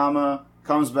Maruyama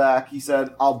comes back, he said,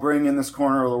 "I'll bring in this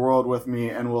corner of the world with me,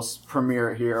 and we'll premiere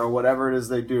it here, or whatever it is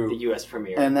they do." The U.S.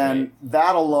 premiere. And then right?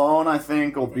 that alone, I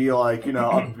think, will be like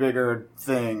a bigger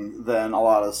thing than a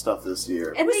lot of the stuff this year.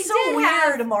 it And was they so did weird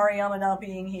have- Maruyama not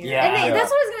being here. Yeah. And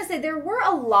that's what I was gonna say. There were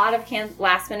a lot of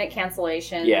last minute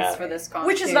cancellations Yeah. for this con,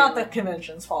 Which is too. not the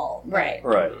convention's fault. right.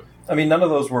 Right. I mean, none of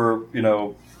those were,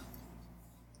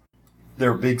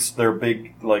 their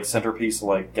big like centerpiece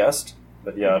like guest.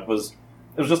 But yeah, it was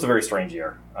just a very strange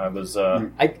year. I was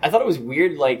I thought it was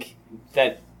weird, like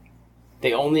that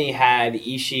they only had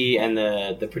Ishii and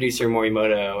the producer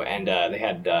Morimoto, and they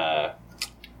had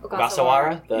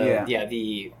Ogasawara,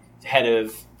 the head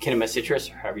of Kinema Citrus,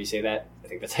 or however you say that. I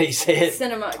think that's how you say it.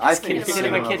 Cinema. I just think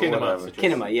cinema. Kinema.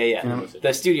 Kinema, yeah. Kinema.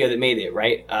 The studio that made it,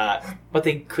 right? But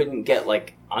they couldn't get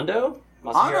like Ando.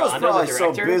 Ando's probably the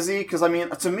so director, busy because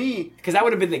to me, because that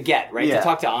would have been the get, right? To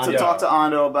talk to Ando. to talk to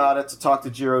Ando about it, to talk to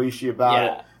Jiro Ishii about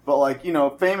Yeah. it.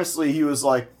 But famously, he was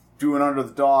like doing Under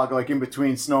the Dog, like in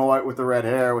between Snow White with the red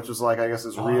hair, which was like I guess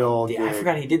his real. Yeah, I gig.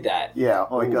 forgot he did that. Yeah,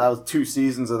 that was 2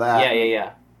 seasons of that.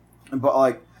 Yeah.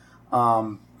 But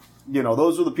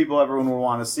those were the people everyone would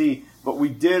want to see. But we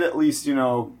did at least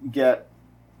get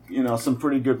some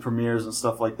pretty good premieres and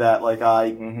stuff like that. Like I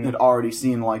had already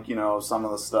seen some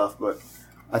of the stuff, but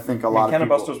I think a lot of Cannon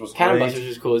people. Busters was Cannon great. Busters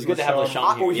was cool. It's good to have LaShawn-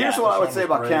 LaShawn here. Well, here's yeah. what I would LaShawn say was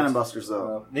about great. Cannon Busters,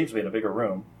 though. Needs to be in a bigger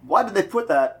room. Why did they put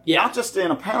that? Yeah. Not just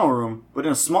in a panel room, but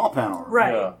in a small panel room.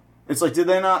 Right. Yeah. It's like, did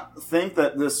they not think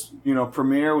that this,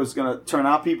 premiere was going to turn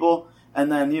out people?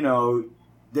 And then,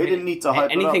 they didn't need to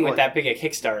hype anything it up. with that big a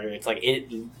Kickstarter. It's like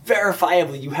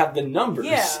verifiably you have the numbers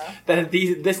Yeah. that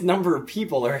this number of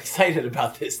people are excited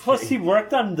about this. Plus, thing. he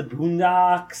worked on the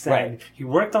Boondocks, and Right. he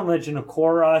worked on Legend of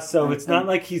Korra, so it's not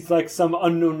like he's like some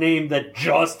unknown name that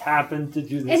just happened to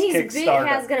do this And he's Kickstarter.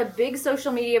 has got a big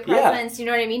social media Yeah. presence. You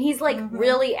know what I mean? He's like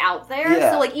really out there.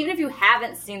 Yeah. So like even if you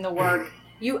haven't seen the work,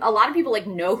 a lot of people like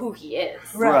know who he is.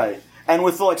 Right. And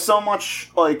with so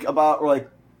much about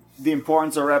the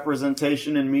importance of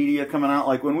representation in media coming out,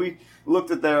 when we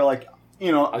looked at their was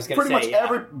gonna pretty say, much yeah.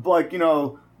 every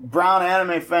brown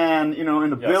anime fan in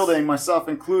the Yes. building, myself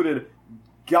included,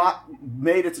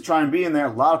 made it to try and be in there.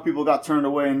 A lot of people got turned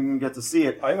away and didn't get to see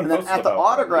it. I even And then posted at the about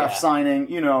that. autograph Yeah. signing,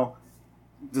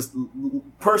 just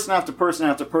person after person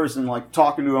after person,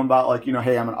 talking to him about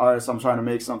hey, I'm an artist, I'm trying to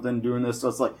make something, doing this. So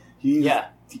it's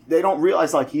they don't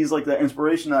realize he's the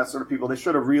inspiration of that sort of people. They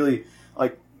should have really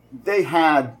they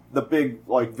had the big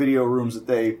video rooms that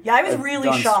they Yeah, I was had really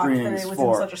done shocked that screenings it was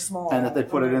for, in such a small. and that they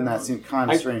put it in that seemed kind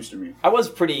of strange to me. I was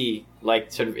pretty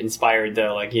sort of inspired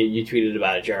though. Like you tweeted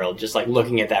about it, Gerald. Just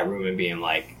looking at that room and being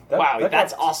like, "Wow, that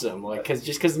that's got- awesome!"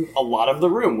 Because a lot of the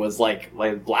room was like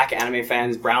black anime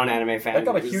fans, brown anime fans. That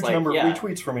got a It was huge like, number yeah. of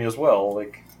retweets for me as well.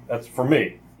 That's for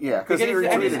me. Yeah, because And,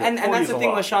 and that's the thing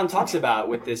a lot. LaShawn talks about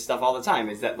with this stuff all the time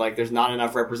is that there's not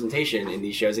enough representation in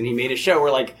these shows, and he made a show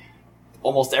where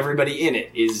almost everybody in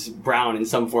it is brown in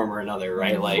some form or another,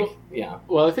 right? Yeah.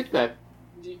 Well, I think that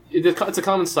it's a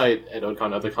common sight at Otakon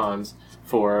and other cons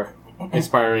for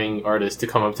inspiring artists to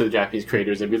come up to the Japanese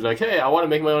creators and be like, "Hey, I want to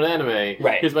make my own anime.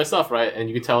 Right. Here's my stuff." Right, and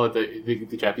you can tell that the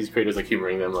Japanese creators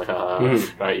humouring them,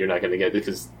 right? You're not going to get it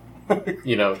because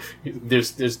you know,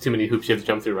 there's too many hoops you have to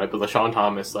jump through, right? But LaShawn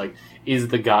Thomas, like, is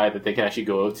the guy that they can actually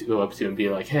go up to and be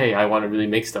like, hey, I want to really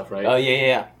make stuff, right? Oh,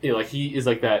 yeah. You know, like, he is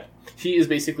like that. He is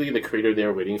basically the creator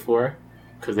they're waiting for,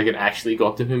 because they can actually go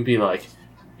up to him and be like,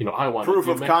 you know, I want Proof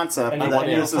of concept and that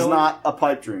this is not a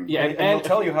pipe dream. Yeah, And he'll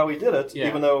tell you how he did it, Yeah.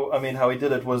 even though, how he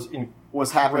did it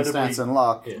was happenstance and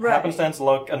luck. Yeah. Right. happenstance,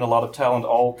 luck, and a lot of talent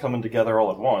all coming together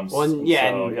all at once. Well, and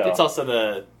it's So, also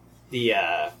the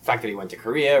fact that he went to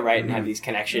Korea, right, and had these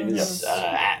connections, Yes.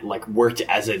 worked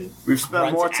as a... We've spent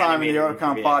runs more time in the animated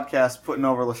Otakon Korea. podcast putting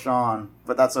over LaShawn,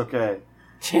 but that's okay.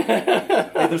 Hey,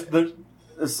 there's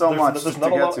There's so much there's to not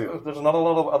a get lot, to. There's not a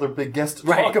lot of other big guests to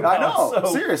Right. talk about. I know,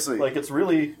 so, seriously. Like, it's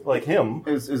really, like, him.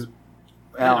 Is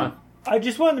Alan. I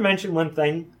just wanted to mention one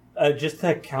thing, just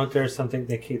to counter something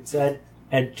that Kate said,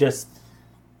 and just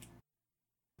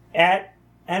at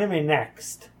Anime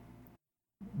Next,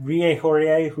 Rie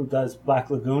Horie, who does Black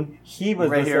Lagoon, he was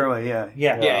Ray listed, Harroway, yeah.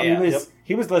 Yeah.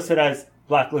 he was listed as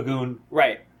Black Lagoon,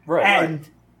 Right. Right. and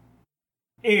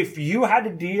if you had to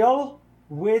deal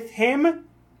with him,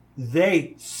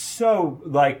 they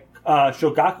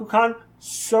Shogakukan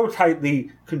so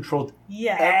tightly controlled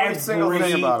Yeah. Every single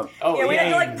thing about him. Oh, Yeah, we had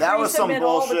to like That was some pre-submit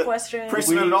all the bullshit. questions.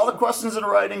 Pre-submitted all the questions in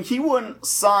writing. He wouldn't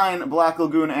sign Black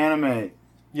Lagoon anime.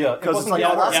 Yeah, Because it's like,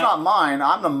 yeah, oh, that's yeah. not mine.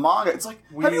 I'm the manga. It's like,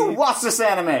 have you watched this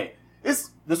anime?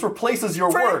 It's this replaces your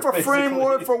frame work, for frame, basically.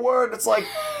 word for word. It's like,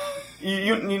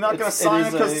 you're not going to sign it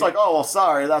is because a- it's like, oh, well,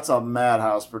 sorry, that's a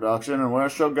Madhouse production, and we're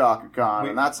Shogakukan,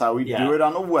 and that's how we Yeah. do it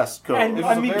on the West Coast. And- It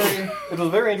I was, mean- it was a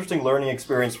very interesting learning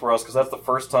experience for us because that's the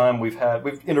first time we've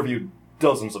interviewed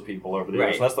dozens of people over the years.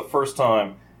 Right. And that's the first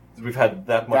time that we've had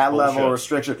that much that bullshit. level of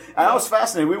restriction. And I was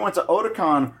fascinated. We went to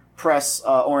Otakon press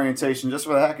orientation just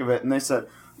for the heck of it, and they said,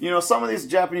 some of these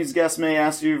Japanese guests may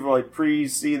ask you for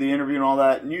pre-see the interview and all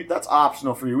that, and that's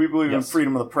optional for you. We believe in Yes.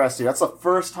 freedom of the press here. That's the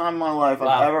first time in my life Wow.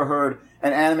 I've ever heard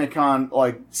an anime con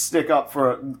stick up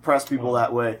for press people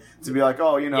that way to be like,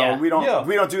 oh, Yeah. we don't Yeah.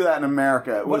 we don't do that in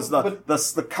America. It was But-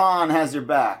 the con has your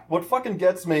back. What fucking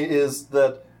gets me is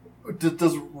that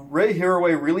does Ray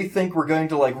Hiraway really think we're going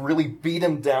to really beat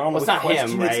him down Well, it's with not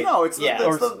him, questions? right? It's Yeah. the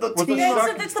Or the was team. Yeah,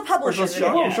 Shock- it's the Or publisher. does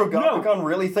Yeah. Shogakukan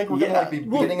really think we're going to be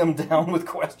Well, beating him down with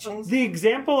questions? The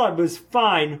example I was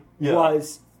fine Yeah.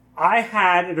 was I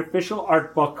had an official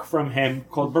art book from him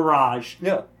called Barrage,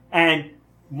 Yeah. and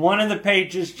one of the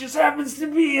pages just happens to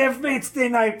be a Fate's Day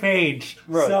Night page.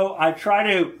 Right. So I try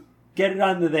to get it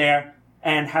under there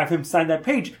and have him sign that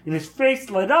page, and his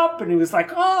face lit up, and he was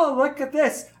like, "Oh, look at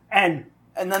this!" And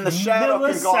then the shadow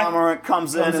Millisecond- conglomerate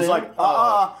comes in and is in? like,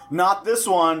 not this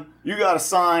one. You got to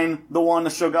sign the one the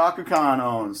Shogakukan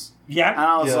owns. Yeah, And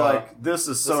I was Yeah. like, this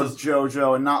is so This is-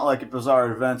 JoJo and not like a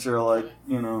Bizarre Adventure,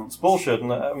 It's bullshit.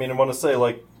 And I want to say,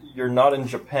 you're not in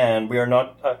Japan. We are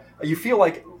not. You feel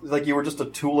like you were just a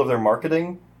tool of their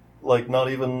marketing. Not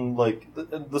even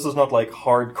this is not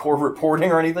hardcore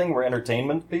reporting or anything. We're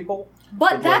entertainment people.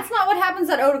 But that's not what happens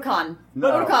at Otakon.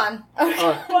 No. Otakon.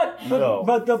 No.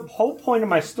 But the whole point of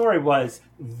my story was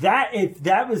that if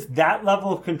that was that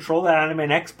level of control at Anime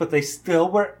Next, but they still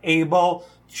were able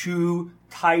to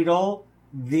title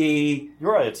the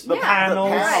You're right. The panels,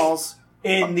 panels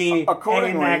in the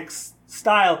accordingly. ANX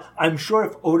style. I'm sure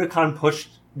if Otakon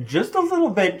pushed just a little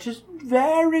bit, just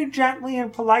very gently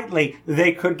and politely,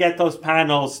 they could get those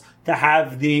panels to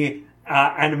have the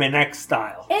Anime Next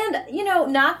style. And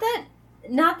not that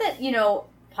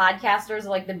podcasters are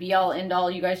like the be all end all.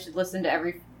 You guys should listen to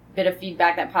every bit of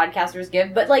feedback that podcasters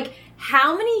give. But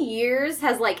how many years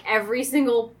has every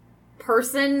single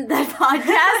person that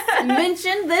podcast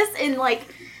mentioned this in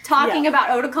talking about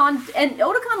Otakon? And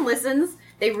Otakon listens.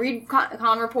 They read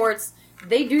con reports.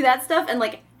 They do that stuff. And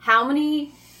how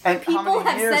many and people how many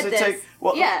have years said it this? take.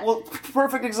 Well, Yeah. well,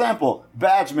 perfect example.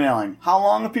 Badge mailing. How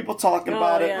long are people talking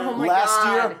about it? yeah. Oh my Last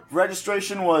God. year,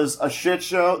 registration was a shit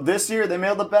show. This year, they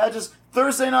mailed the badges.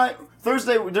 Thursday,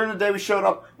 during the day we showed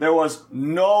up, there was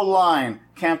no line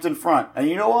camped in front. And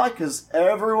you know why? Because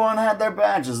everyone had their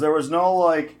badges. There was no,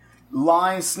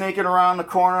 line snaking around the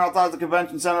corner outside the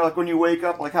convention center when you wake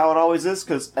up, how it always is,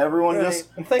 because everyone Right. just...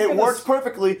 And thank It goodness- works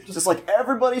perfectly, just like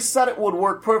everybody said it would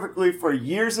work perfectly for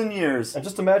years and years. And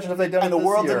just imagine if they'd done And it the this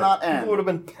world did year. not end. People would have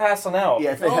been passing out.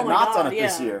 Yeah, if they Oh had my not God, done it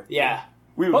this yeah. year, Yeah.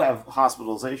 we would have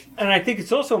hospitalization. And I think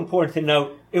it's also important to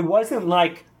note, it wasn't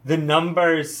like the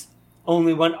numbers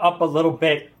only went up a little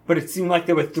bit, but it seemed like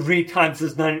there were 3 times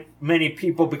as many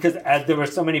people because there were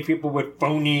so many people with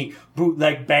phony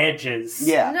bootleg badges.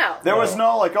 Yeah. No. There was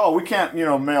no we can't,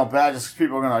 mail badges because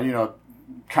people are going to,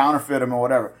 counterfeit them or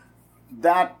whatever.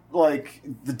 That,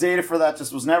 the data for that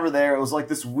just was never there. It was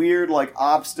this weird,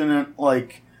 obstinate,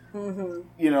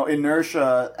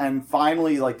 inertia, and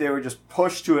finally, like, they were just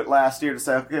pushed to it last year to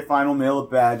say, okay, fine, we'll mail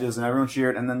it badges, and everyone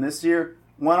cheered, and then this year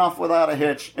went off without a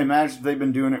hitch. Imagine if they've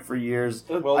been doing it for years.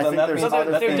 Well, I then think that there's means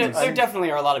other that- things. There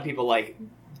definitely are a lot of people like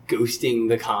ghosting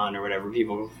the con or whatever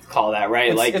people call that,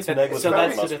 right? It's negligible. so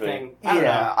that's It must the be. thing. I don't know.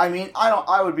 Yeah, I mean,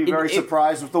 I would be very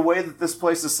surprised with the way that this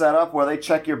place is set up, where they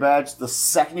check your badge the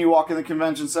second you walk in the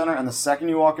convention center and the second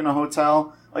you walk in a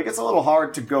hotel. Like, it's a little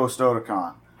hard to ghost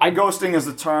Otakon. Ghosting is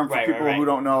a term for people who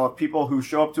don't know, of people who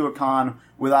show up to a con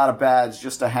without a badge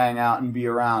just to hang out and be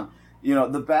around.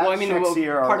 The badge checks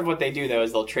here are... part of what they do, though,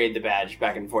 is they'll trade the badge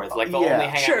back and forth. Like, they'll Yeah. only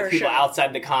hang out with people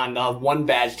outside the con. They'll have one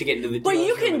badge to get into the But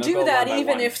you can do that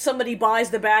even if somebody buys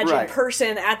the badge in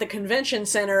person at the convention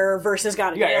center versus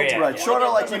got it mailed to them. Right, short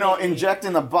of like,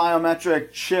 injecting the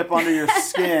biometric chip under your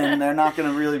skin, they're not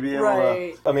going to really be able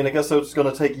to... I mean, I guess it's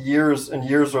going to take years and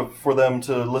years for them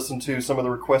to listen to some of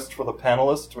the requests for the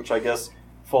panelists, which I guess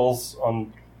falls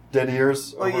on dead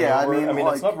ears. Well, yeah, I mean,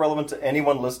 like, it's not relevant to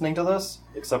anyone listening to this,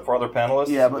 except for other panelists.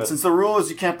 Yeah, but since the rule is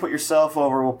you can't put yourself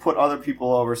over, we'll put other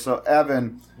people over. So,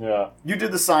 Evan, you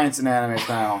did the Science and Anime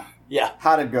panel. Yeah.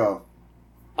 How'd it go?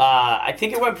 I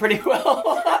think it went pretty well.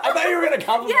 I thought you were going to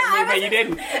compliment me, but you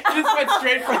didn't. You just went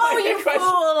straight for the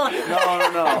question.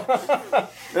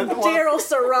 No. Daryl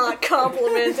Surratt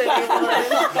complimented everyone.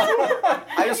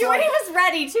 He was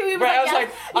ready, too. He was I was like,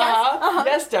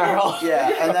 yes, Daryl. Yeah,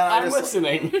 and then I'm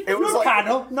listening. It was like,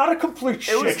 panel, not a complete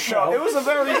shit show. It was a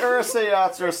very Urusei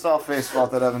Yatsura style face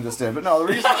fault that Evan just did. But no,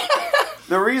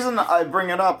 the reason I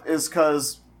bring it up is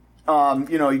because,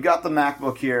 you got the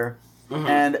MacBook here,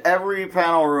 and every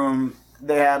panel room,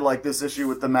 they had like this issue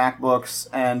with the MacBooks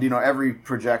and, every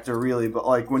projector really. But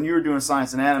like when you were doing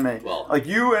Science and Anime, like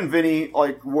you and Vinny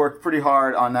like worked pretty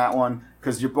hard on that one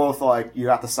because you're both like, you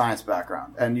got the science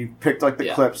background and you picked like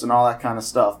the clips and all that kind of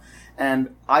stuff.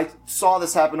 And I saw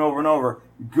this happen over and over.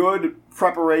 Good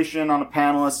preparation on the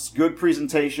panelists, good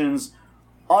presentations,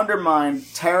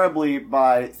 undermined terribly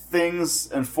by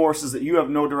things and forces that you have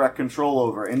no direct control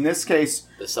over. In this case,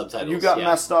 the subtitles, you got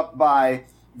messed up by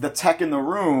the tech in the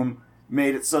room,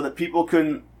 made it so that people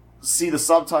couldn't see the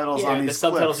subtitles on these the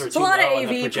subtitles clips. are too low on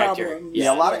the projector. Problems.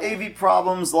 Yeah, a lot of AV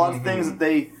problems, a lot of things that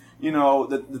they,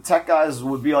 the tech guys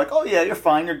would be like, oh yeah, you're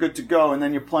fine, you're good to go, and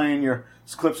then you're playing your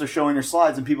clips are showing your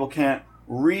slides and people can't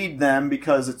read them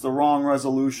because it's the wrong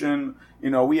resolution.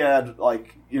 We had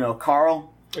like, Carl.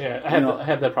 Yeah, I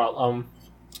had that problem.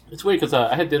 It's weird because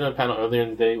I had dinner on a panel earlier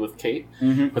in the day with Kate,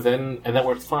 but then that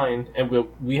worked fine, and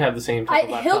we have the same type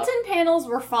of laptop. Hilton panels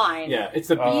were fine. Yeah, it's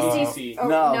the BCC.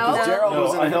 No, because Gerald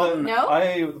was in a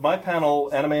Hilton. My panel,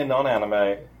 anime and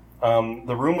non-anime,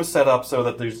 the room was set up so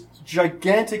that there's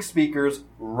gigantic speakers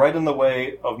right in the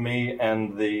way of me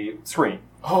and the screen.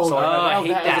 Oh, I hate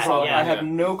that. I had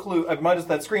no clue.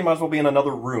 That screen might as well be in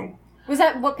another room. Was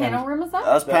that, what panel room was that?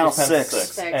 That was panel Panel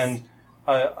 6. And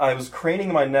I was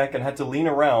craning my neck and had to lean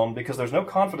around because there's no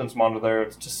confidence monitor there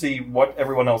to see what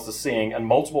everyone else is seeing. And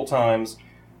multiple times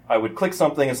I would click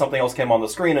something and something else came on the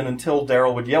screen, and until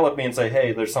Daryl would yell at me and say,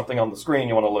 hey, there's something on the screen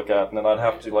you want to look at, and then I'd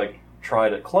have to try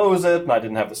to close it, and I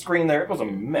didn't have the screen there. It was a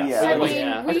mess. Yeah. I It was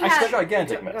mean, I spent a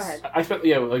gigantic mess. Go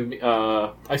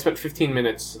ahead. I spent 15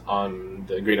 minutes on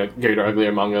the Great or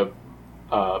Uglier manga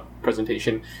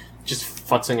presentation, just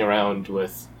futzing around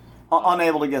with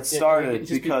unable to get started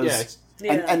because...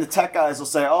 And the tech guys will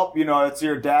say, oh, it's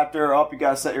your adapter. Oh, you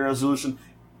got to set your resolution.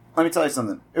 Let me tell you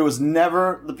something. It was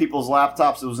never the people's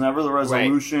laptops. It was never the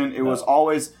resolution. Right. It was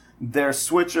always their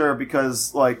switcher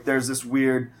because, there's this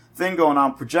weird thing going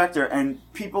on projector. And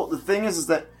people, the thing is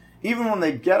that even when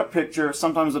they get a picture,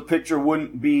 sometimes the picture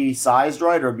wouldn't be sized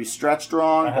right or it'd be stretched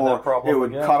wrong or it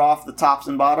would cut off the tops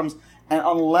and bottoms. And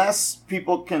unless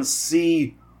people can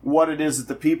see what it is that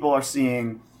the people are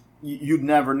seeing, you'd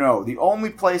never know. The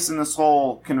only place in this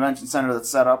whole convention center that's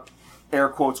set up, air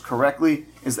quotes, correctly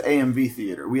is the AMV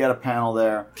theater. We had a panel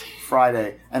there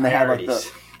Friday, and they had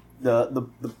the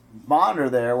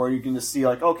monitor there where you can just see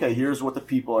okay, here's what the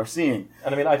people are seeing.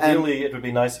 And ideally, it would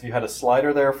be nice if you had a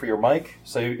slider there for your mic.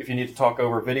 So if you need to talk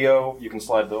over video, you can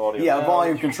slide the audio. Yeah, down.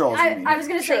 volume controls. I was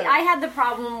going to say, I had the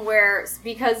problem where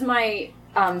because my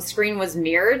screen was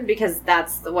mirrored, because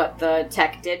that's what the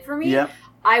tech did for me. Yeah.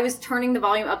 I was turning the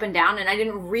volume up and down, and I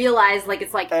didn't realize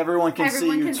it's like everyone can see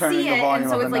you turning the volume and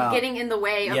so up it's and down. getting in the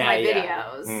way of my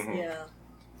videos. Mm-hmm. Yeah.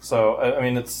 So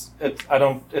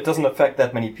it doesn't affect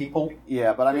that many people.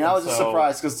 Yeah, but I was just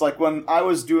surprised because when I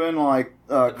was doing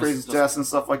Crazy Jess and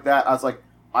stuff like that, I was like,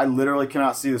 I literally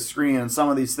cannot see the screen, and some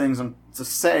of these things to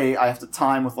say I have to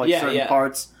time with certain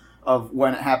parts of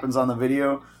when it happens on the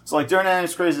video. So during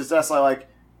Annie's Crazy Jess, I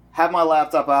have my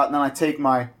laptop out, and then I take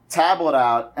my tablet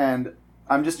out and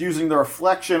I'm just using the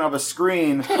reflection of a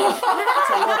screen to look.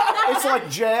 It's like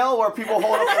jail where people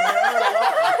hold up the mirror.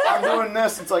 Look, I'm doing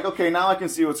this. It's like, okay, now I can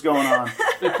see what's going on.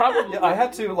 I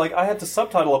had to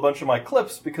subtitle a bunch of my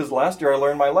clips because last year I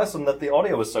learned my lesson that the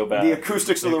audio was so bad. The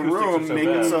acoustics of the room make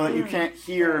it so that you can't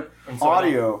hear so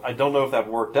audio. I don't know if that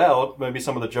worked out. Maybe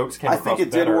some of the jokes came across I think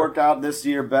it did work out this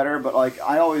year better, but like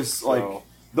I always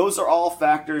those are all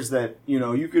factors that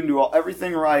you can do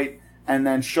everything right and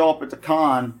then show up at the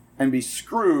con and be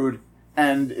screwed,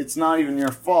 and it's not even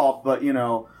your fault. But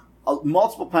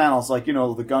multiple panels, like the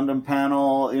Gundam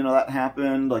panel, that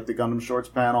happened, like the Gundam Shorts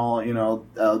panel,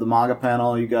 the manga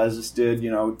panel you guys just did.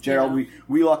 Gerald,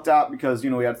 we lucked out because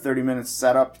we had 30 minutes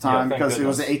setup time because it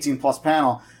was an 18+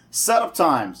 panel. Setup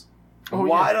times.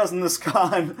 Why doesn't this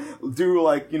con do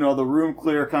the room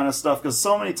clear kind of stuff? Because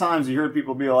so many times you heard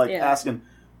people be asking,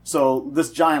 so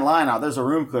this giant line out, there's a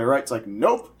room clear, right? It's like,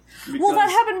 nope. Well, that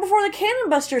happened before the Cannon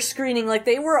Buster screening. Like,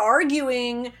 they were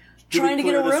arguing, trying to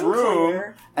get a room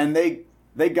clear. And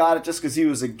they got it just because he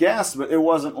was a guest, but it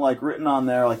wasn't, written on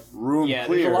there, room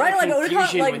clear. Right,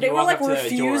 Otakon, they were,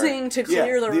 refusing to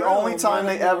clear the room. The only time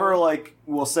they ever,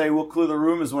 will say, we'll clear the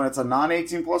room is when it's a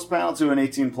non-18+ panel to an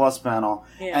 18+ panel.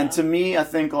 Yeah. And to me, I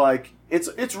think,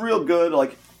 it's real good,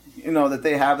 that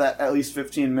they have that at least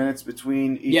 15 minutes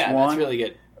between each one. Yeah, that's really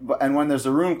good. And when there's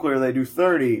a room clear, they do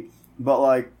 30.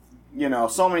 But,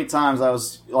 so many times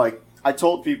I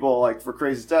told people, for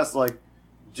Crazy Test,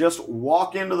 just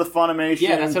walk into the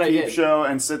Funimation Peep show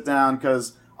and sit down,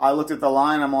 because I looked at the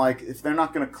line, I'm like, if they're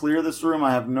not going to clear this room,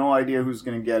 I have no idea who's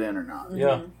going to get in or not.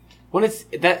 Yeah. Well,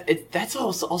 that's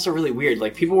also really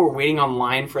weird. People were waiting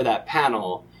online for that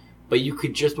panel, but you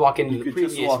could just walk into the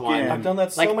previous one. I've done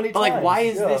that so many times. But why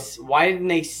is this? Why didn't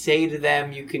they say to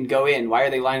them you can go in? Why are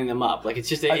they lining them up? It's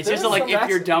just if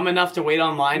you're dumb enough to wait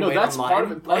online, wait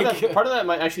online. Part of that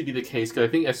might actually be the case, because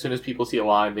I think as soon as people see a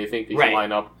line, they think they should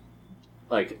line up.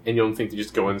 And you don't think to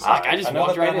just go inside. I just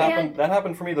walked right in. That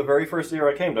happened for me the very first year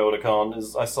I came to Otakon.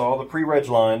 Is I saw the pre-reg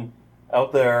line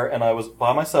out there, and I was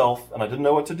by myself, and I didn't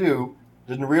know what to do.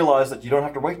 Didn't realize that you don't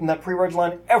have to wait in that pre-reg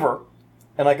line ever.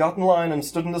 And I got in line and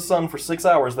stood in the sun for 6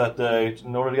 hours that day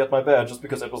in order to get my badge, just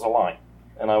because it was a line.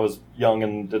 And I was young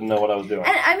and didn't know what I was doing.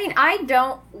 And I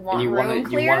don't want room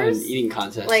clears. You wanted an eating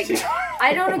contest.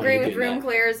 I don't agree with room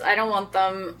clears. I don't want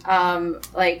them.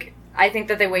 I think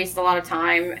that they waste a lot of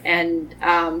time, and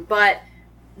but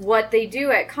what they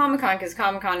do at Comic-Con, because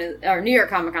Comic-Con is, or New York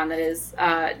Comic-Con that is,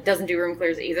 doesn't do room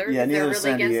clears either. Yeah, neither really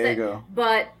San Diego. It.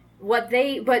 But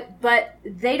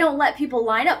they don't let people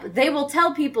line up. They will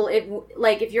tell people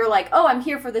if you're I'm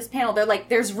here for this panel, they're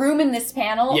there's room in this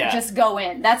panel, just go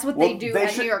in. That's what they do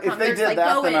at New York Comic-Con. If they did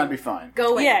that, then I'd be fine.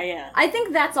 Go in. Yeah. I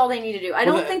think that's all they need to do. I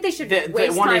don't think they should waste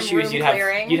the one time issue is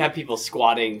clearing. you'd have people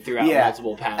squatting throughout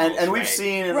multiple panels. And we've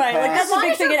seen in the past. That's the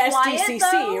big thing at quiet,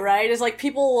 SDCC, right? Is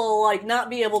people will not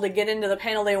be able to get into the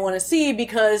panel they want to see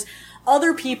because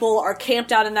other people are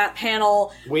camped out in that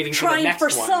panel waiting trying for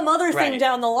some other thing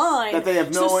down the line. That they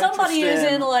have no so somebody interest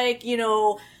is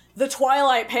in the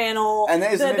Twilight panel, and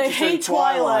they hate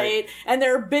Twilight, and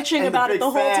they're bitching about it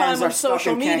the whole time on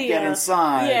social media. Can't get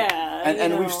inside. Yeah,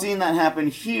 and we've seen that happen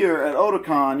here at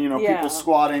Otakon. People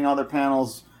squatting other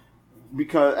panels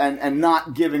because and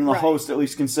not giving the host at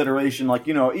least consideration.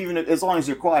 Even as long as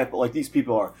you're quiet, but these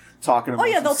people are talking about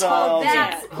they'll talk.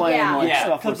 Playing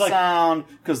stuff with sound,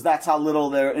 because that's how little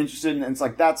they're interested in. And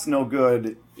it's that's no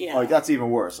good. Yeah. That's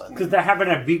even worse. Because they're having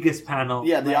a Vegas panel.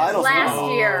 Yeah, the Idols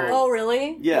last year. Oh,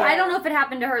 really? Yeah. I don't know if it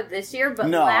happened to her this year, but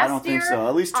no, last I don't year, think so.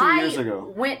 At least 2 years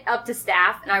ago. I went up to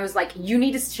staff and I was like, you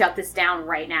need to shut this down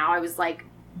right now. I was like,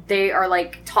 they are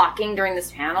talking during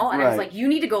this panel, and I was like, you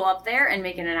need to go up there and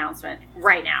make an announcement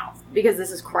right now, because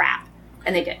this is crap.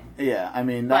 And they did. Yeah, I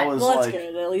mean, that was that's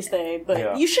good. At least they...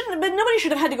 But you shouldn't... But nobody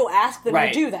should have had to go ask them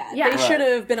to do that. Yeah. They should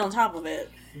have been on top of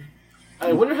it.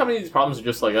 I wonder how many of these problems are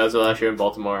just as of last year in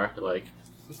Baltimore,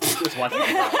 just watching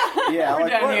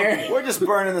Yeah, we're just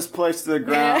burning this place to the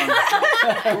ground.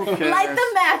 Light the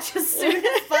match as soon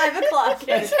as 5 o'clock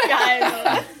hits,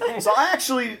 guys. So I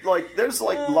actually, there's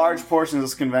large portions of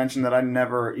this convention that I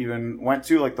never even went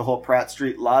to, the whole Pratt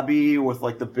Street lobby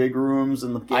with the big rooms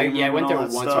and the game room. I went there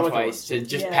once or twice to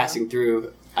just passing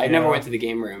through. I never went to the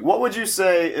game room. What would you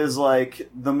say is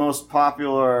the most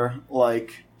popular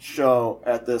show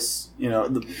at this,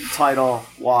 the title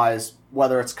wise,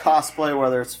 whether it's cosplay,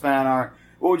 whether it's fan art?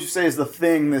 What would you say is the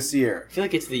thing this year? I feel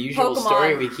like it's the usual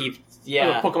story we keep.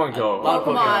 Yeah, Pokemon Go.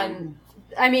 Pokemon.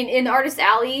 I mean, in Artist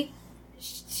Alley,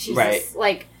 Jesus,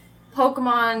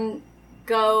 Pokemon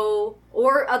Go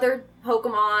or other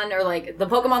Pokemon or the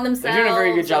Pokemon themselves. They're doing a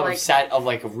very good job of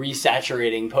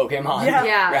resaturating Pokemon.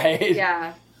 Yeah. Right.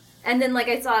 Yeah. And then, like,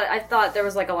 I thought there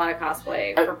was, like, a lot of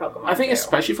cosplay for Pokemon. I think too.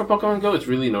 especially for Pokemon Go, it's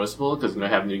really noticeable because you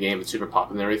have a new game, it's super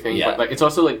popular and everything. Yeah. But like, it's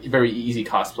also like very easy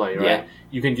cosplay, right? Yeah.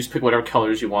 You can just pick whatever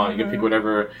colors you want. You can pick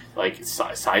whatever like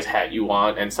size hat you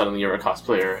want, and suddenly you're a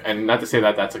cosplayer. And not to say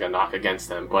that that's like a knock against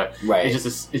them, but Right.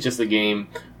 it's just a game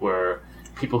where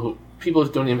people who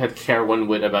don't even have to care one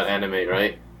whit about anime,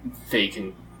 right? They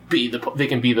can be the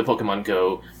Pokemon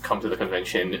Go, come to the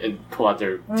convention and pull out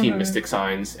their Team Mystic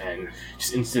signs and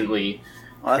just instantly.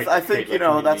 I think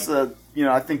that's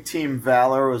I think Team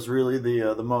Valor was really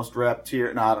the most repped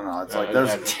here. No, I don't know. It's like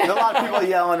there's a lot of people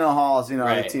yelling in the halls.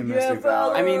 Right. Team Mystic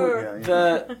Valor. I mean,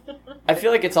 Yeah. I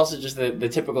feel like it's also just the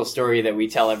typical story that we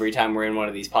tell every time we're in one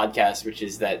of these podcasts, which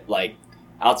is that, like,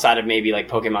 outside of maybe, like,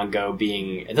 Pokemon Go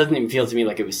being... It doesn't even feel to me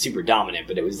like it was super dominant,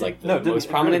 but it was, like, the most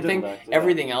prominent thing.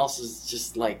 Everything else is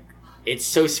just, like... It's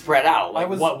so spread out. Like,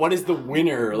 what is the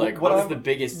winner? Like, what is the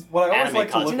biggest what I always anime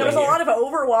like to look cosplay at- There's a lot of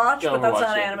Overwatch, but that's Overwatch,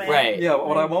 not yeah. anime. Right. Yeah,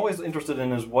 what I'm always interested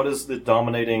in is what is the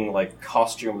dominating like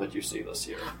costume that you see this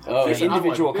year. Oh, This an is not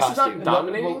individual one. This is not costume.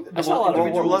 dominating. I saw a lot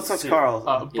of Well, let's touch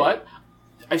Carl. But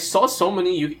I saw so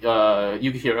many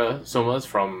Yukihira Somas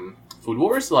from Food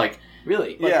Wars, like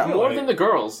Really? Yeah. more than the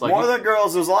girls. Like, More than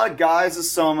girls. There's a lot of guys as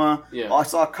Soma. Yeah. I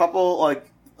saw a couple, like,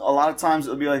 a lot of times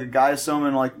it would be like a guy as Soma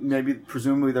and, like, maybe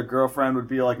presumably their girlfriend would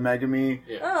be like Megami.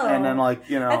 Yeah. Oh. And then, like, I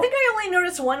think I only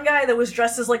noticed one guy that was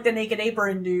dressed as like the Naked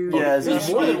Apron dude. Yeah, there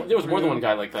was more than one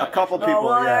guy like that. a couple people, Oh,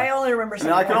 well, I yeah. only remember.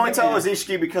 I can only tell it was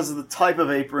Ishiki because of the type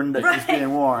of apron that was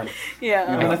being worn. Yeah.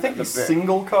 I mean, I think the The bit.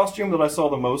 single costume that I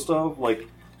saw the most of, like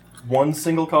one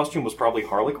single costume, was probably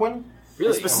Harley Quinn.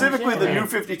 Really? Specifically, the New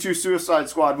 52 Suicide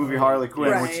Squad movie Harley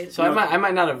Quinn. Right. Which, So I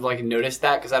might not have, like, noticed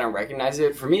that because I don't recognize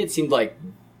it. For me, it seemed like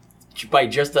by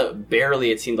just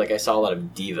barely, it seemed like I saw a lot of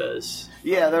divas.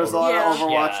 yeah, there's a lot Yeah. of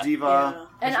Overwatch Yeah. diva.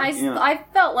 And Yeah. I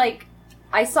felt like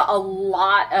I saw a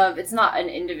lot of, it's not an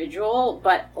individual,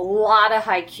 but a lot of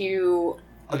Haikyuu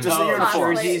Just the Oh,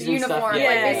 uniform. jerseys and stuff, uniforms, yeah.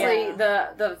 like Yeah.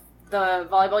 basically the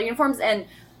volleyball uniforms, and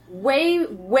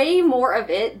way more of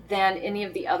it than any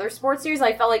of the other sports series.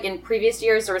 I felt like in previous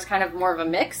years there was kind of more of a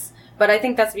mix, but I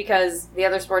think that's because the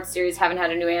other sports series haven't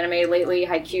had a new anime lately.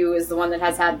 Haikyuu is the one that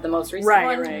has had the most recent Right,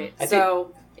 one, right.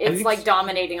 so I it's think- like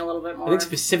dominating a little bit more. I think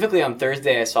specifically on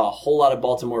Thursday, I saw a whole lot of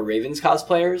Baltimore Ravens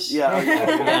cosplayers. Yeah,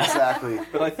 yeah, exactly.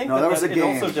 But I think No, that, there was that a it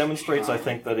game. also demonstrates, I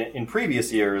think, that in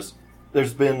previous years,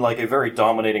 there's been like a very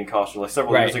dominating costume. Like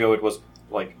several Right. years ago, it was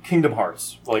like Kingdom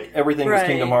Hearts. Like everything was Right.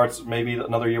 Kingdom Hearts. Maybe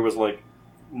another year was like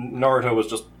Naruto was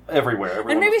just everywhere.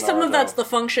 Everyone And maybe was some of Naruto. that's the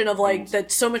function of like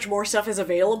that so much more stuff is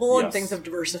available and Yes. things have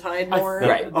diversified more.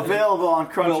 Right. Available on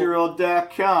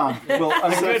Crunchyroll.com. Well, I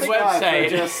mean, Good Subscribe for website.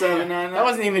 just $7.99. That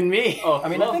wasn't even me. Oh, I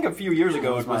mean, I think a few years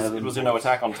ago it was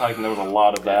Attack on Titan. There was a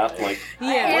lot of that. Like, Yeah.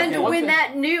 And one when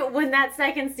thing- when that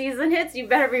second season hits, you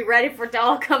better be ready for it to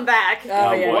all come back.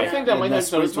 Oh, yeah. One thing that might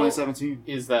That's not notice 2017.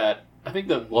 is that I think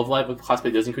the Love Live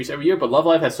cosplay does increase every year, but Love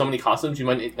Live has so many costumes you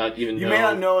might not even know. You may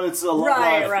not know it's a Love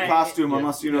Right, Live right. costume Yeah.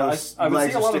 unless you know I his would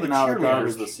legs see a are lot of the sticking out of the cheerleaders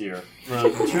garbage. this year, the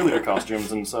cheerleader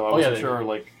costumes, and so I Oh, yeah, wasn't they- sure.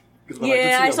 Like, 'cause when I did Yeah,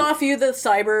 see I them- saw a few of the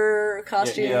cyber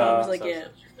costumes. Yeah, I was like, yeah.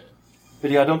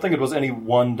 But yeah, I don't think it was any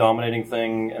one dominating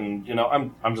thing, and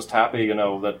I'm just happy,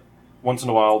 that once in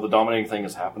a while the dominating thing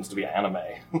happens to be anime.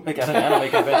 Like at an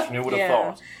anime convention, who would have Yeah.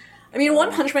 thought? I mean,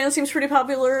 One Punch Man seems pretty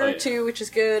popular Oh, yeah. too, which is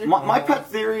good. My pet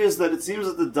theory is that it seems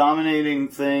that the dominating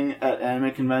thing at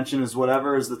anime convention is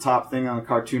whatever is the top thing on the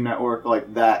Cartoon Network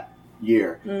like that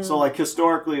year. So like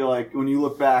historically, like when you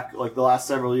look back, like the last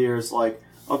several years, like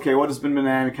okay, what has been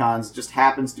Banana Cons just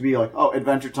happens to be like, oh,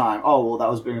 Adventure Time. Oh, well, that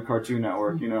was being a Cartoon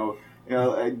Network,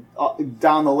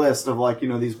 down the list of like,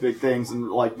 these big things. And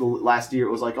like the last year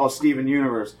it was like, oh, Steven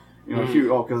Universe, huge,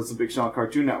 because it's a big show on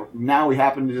Cartoon Network. Now we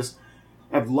happen to just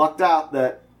have lucked out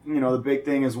that, the big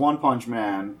thing is One Punch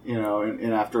Man, in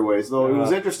Afterways. Though it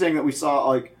was interesting that we saw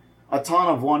like a ton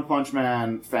of One Punch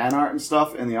Man fan art and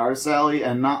stuff in the artist alley,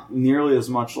 and not nearly as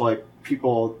much like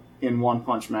people in One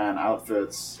Punch Man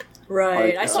outfits.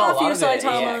 Right. Like, I saw a few lot of it,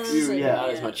 Saitamas. and- yeah. Not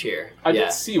as much here. I yeah.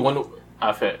 did see one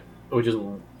outfit, which is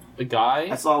a guy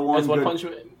I saw one as One good- Punch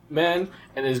Man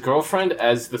and his girlfriend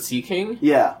as the Sea King,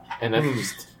 Yeah, and that's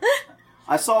just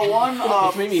I saw one.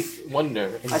 it made me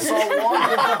wonder. I saw one.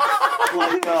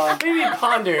 Like, Maybe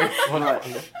ponder.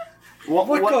 right.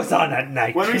 What goes on at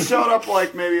night? When we showed up,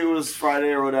 like maybe it was Friday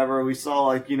or whatever, we saw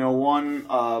like one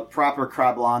proper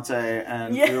Crablante,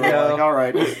 and we were Yeah. like, all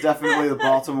right, it's definitely the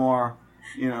Baltimore,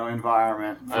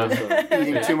 environment.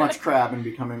 Eating too much crab and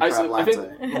becoming I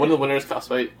Crablante. think one of the winners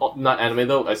cosplay, not anime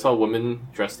though. I saw a woman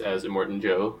dressed as Immortan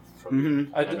Joe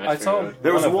from. I saw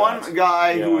There was of one that.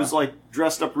 guy Yeah. who was like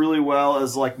dressed up really well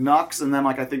as like Nux, and then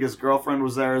like I think his girlfriend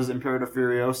was there as Imperator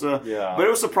Furiosa. Yeah. But it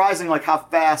was surprising like how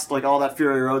fast like all that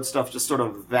Fury Road stuff just sort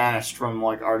of vanished from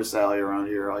like Artist Alley around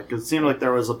here. Like it seemed like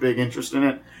there was a big interest in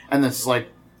it, and it's like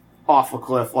off a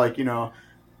cliff. Like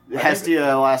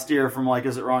Hestia last year from like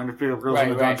Is It Wrong to Pick Up Girls in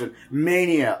the Right. Dungeon?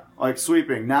 Mania, like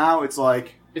sweeping. Now it's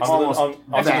like It's almost on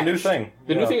the new thing.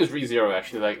 The new thing is ReZero,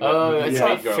 actually. Like, Oh, it's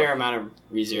Yeah. a fair amount of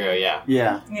ReZero, yeah.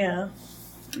 yeah. Yeah.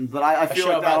 But I A feel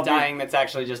show like that'll about dying that's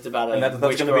actually just about And that's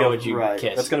which gonna girl be a- would you right.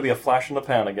 kiss. That's going to be a flash in the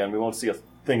pan again. We won't see a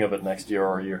thing of it next year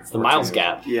or a year. the Miles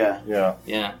Gap. Be, yeah. Yeah.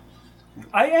 Yeah,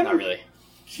 I am not really.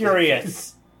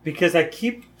 curious because I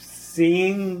keep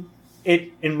seeing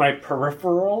it in my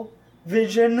peripheral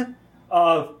vision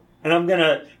of, and I'm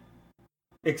gonna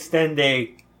extend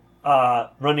a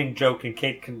running joke, and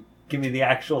Kate can give me the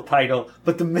actual title,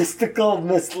 but the mystical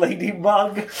Miss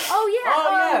Ladybug. Oh yeah.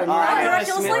 Oh, yeah.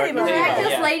 Miraculous Ladybug.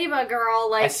 Miraculous Yeah. Ladybug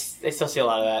girl. I Like still see a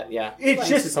lot of that, yeah. It's I see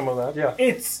just some of that, yeah.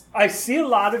 I see a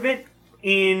lot of it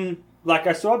in, like,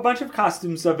 I saw a bunch of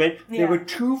costumes of it. Yeah. There were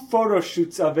 2 photo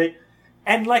shoots of it.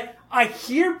 And, like, I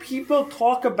hear people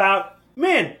talk about,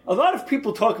 man, a lot of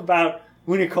people talk about,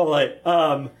 what do you call it,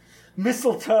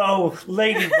 mistletoe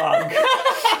ladybug.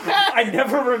 I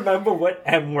never remember what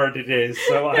M word it is,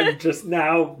 so I'm just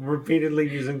now repeatedly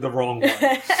using the wrong one.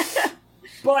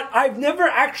 But I've never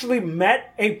actually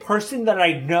met a person that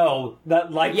I know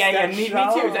that likes Yeah, that me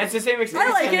show. too. That's the same I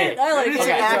experience. like for me. it. I like It's it. an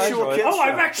actual enjoy it. kids Oh,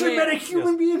 I've show. actually met a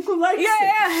human being who likes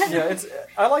it. Yeah. Yeah,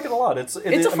 I like it a lot. It's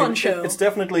a fun show. It's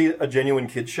definitely a genuine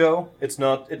kids show. It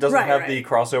doesn't Right, have right. the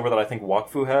crossover that I think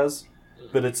Wakfu has,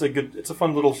 but it's a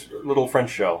fun little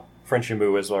French show. Frenchy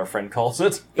Moo, as our friend calls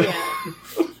it.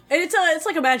 And it's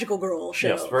like a magical girl show.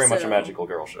 Yes, very much so- a magical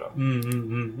girl show.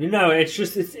 You know, it's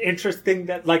interesting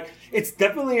that, like, it's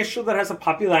definitely a show that has a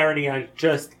popularity.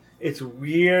 It's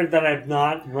weird that I've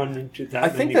not run into that. I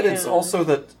think many that it's also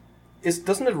that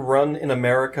doesn't it run in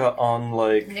America on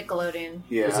like Nickelodeon.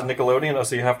 Yeah. is it Nickelodeon? Oh,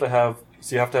 so you have to have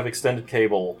extended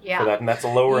cable Yeah. for that, and that's a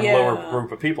lower and Yeah. lower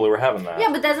group of people who are having that. Yeah,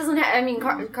 but that doesn't have. I mean,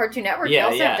 Cartoon Network. Yeah, they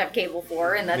also yeah. have to have cable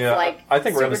for, and that's Yeah, like I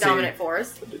think we're super gonna see- dominant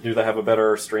force. Do they have a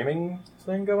better streaming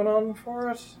thing going on for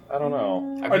it? I don't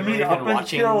know. Are people mean, up even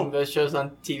watching until- those shows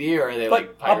on TV, or are they Like, like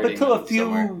up pirating until a them few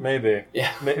somewhere? Maybe.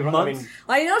 Yeah. I months. mean,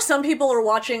 I know some people are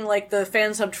watching like the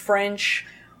fan subbed French,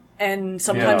 and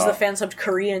sometimes Yeah. the fan subbed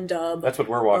Korean dub. that's what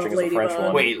we're watching is the French Ladybug.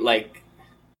 one. Wait, like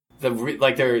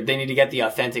they need to get the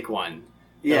authentic one.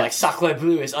 They're Yeah. like Sacre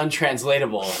Bleu is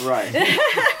untranslatable. Right.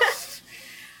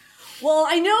 Well,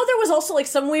 I know there was also like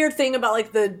some weird thing about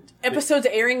like the episodes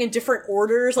airing in different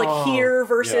orders, like Oh, here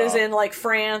versus yeah. in like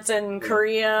France and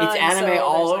Korea. It's and anime so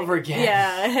all there's, like- over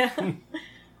again.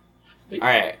 Yeah. All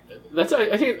right.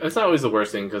 I think that's not always the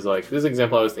worst thing because like this is an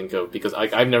example I always think of because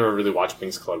I've never really watched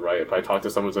Winx Club, right? If I talk to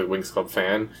someone who's a Winx Club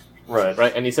fan, Right.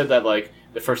 right, and he said that like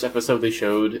the first episode they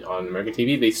showed on American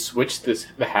TV, they switched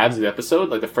the halves of the episode.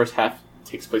 Like the first half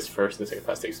takes place first, and the second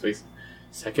half takes place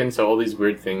second. So all these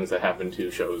weird things that happen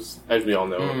to shows, as we all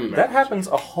know, American That happens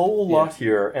a whole Yeah. lot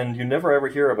here, and you never ever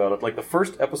hear about it. Like the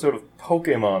first episode of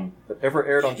Pokemon that ever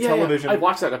aired on Yeah, television I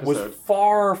watched that was episode.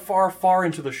 far, far, far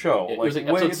into the show. It was like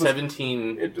episode way- it was-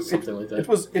 17, something like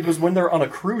that. It was when they're on a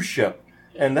cruise ship,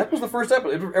 and that was the first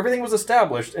episode. Everything was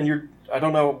established, and I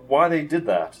don't know why they did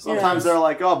that. Sometimes they're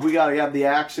like, oh, we gotta have the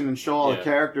action and show all the Yeah.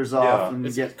 characters off Yeah. and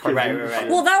It's get kids right, into right, shit. right.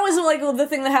 Well, that was like the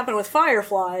thing that happened with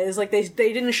Firefly. Is like they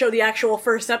didn't show the actual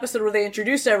first episode where they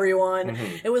introduced everyone.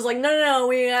 Mm-hmm. It was like no,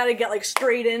 we got to get like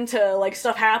straight into like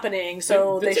stuff happening.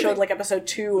 So Did they something- showed like episode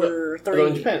 2 or 3. Although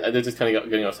in Japan, they're just kind of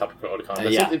getting off topic for Otakon.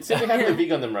 But Yeah. it's something happened with V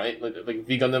Gundam, right? Like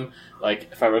V Gundam, like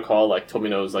if I recall, like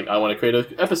Tomino's like I want to create an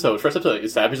episode, first episode,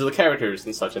 establish the characters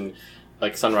and such, and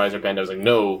like Sunrise or Bandai was like,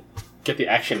 no, get the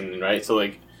action, right? So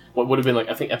like what would have been like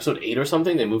I think episode 8 or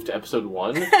something, they moved to episode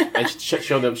 1 and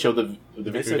show the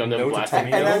Victory said Gundam no to blasting.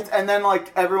 Tomino. And then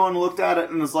like everyone looked at it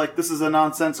and was like, "This is a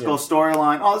nonsensical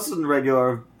storyline. Oh, this isn't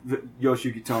regular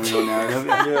Yoshiki Tomino narrative."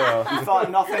 Yeah. You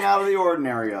thought nothing out of the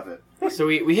ordinary of it. So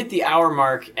we hit the hour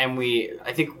mark, and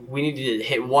I think we need to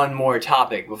hit one more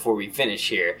topic before we finish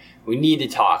here. We need to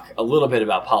talk a little bit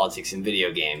about politics in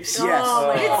video games. Yes. Oh,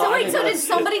 my God. So did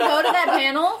somebody go to that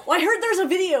panel? Well, I heard there's a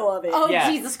video of it. Oh Yeah.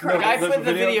 Jesus The guy Christ! put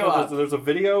the video up. There's a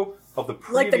video of the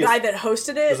previous. like the guy that hosted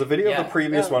it. There's a video Yeah. of the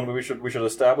previous Yeah. one, but we should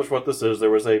establish what this is.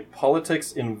 There was a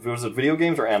politics in was it video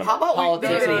games or anime? How about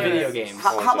Politics we in video games.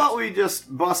 How about we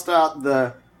just bust out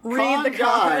the Read the guide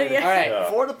comment, yeah. All right. Yeah.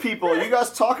 for the people? You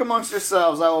guys talk amongst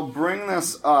yourselves. I will bring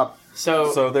this up.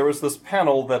 So there was this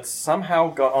panel that somehow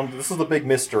got on. This is the big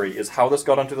mystery: is how this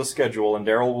got onto the schedule. And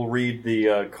Daryl will read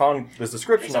the this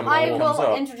description of it I when it comes will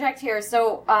up. interject here.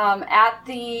 So, at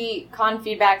the con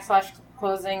feedback /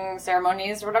 closing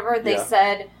ceremonies or whatever, they Yeah.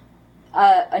 said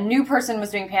a new person was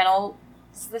doing panels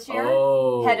this year.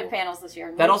 Oh. Head of panels this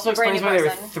year. that also Brand explains new why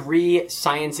there were person. 3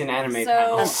 science and anime So-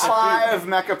 panels. And 5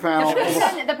 mecha panels.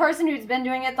 The person who's been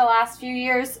doing it the last few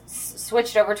years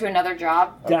switched over to another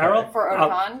job Daryl, for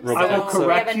Otakon. I will So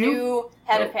we have correct a you. new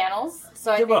head of panels.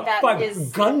 So I There were think that 5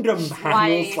 is Gundam why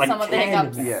panels, like some of the 10.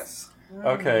 hiccups. Yes.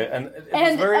 Okay, and it was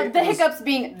And very the hiccups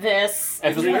being this.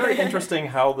 It was very interesting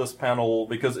how this panel,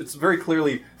 because it's very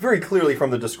clearly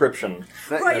from the description.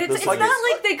 Right, it's this- not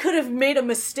like they could have made a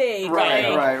mistake. Right,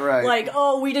 like, right. Like,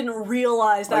 oh, we didn't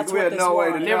realize that's we what had this no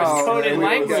way was. to There know. was coded we were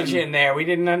language getting- in there we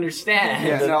didn't understand.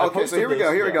 Yeah, then no, I okay, so posted here we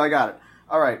go, this, I got it.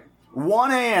 All right.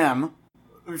 1 a.m.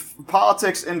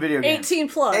 Politics in video games. 18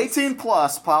 plus. 18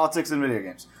 plus politics in video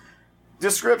games.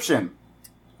 Description.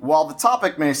 While the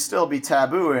topic may still be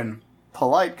taboo in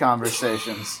polite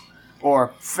conversations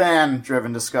or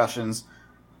fan-driven discussions,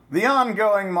 the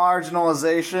ongoing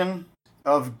marginalization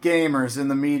of gamers in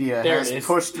the media There has it is.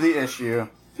 pushed the issue.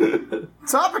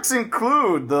 Topics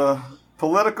include the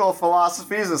political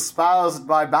philosophies espoused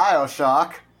by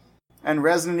BioShock and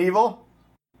Resident Evil,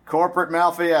 corporate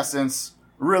malfeasance,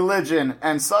 religion,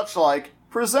 and such like.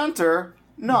 Presenter,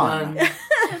 none.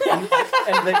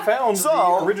 And they found So,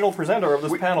 the original presenter of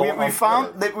this panel. We on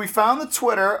found Twitter. we found the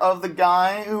Twitter of the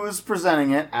guy who was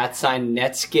presenting it. @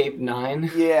 Netscape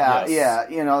 9. Yeah, Yes. yeah,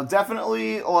 you know,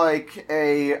 definitely like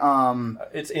a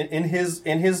It's in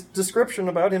his description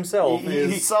about himself. he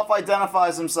is,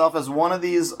 self-identifies himself as one of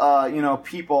these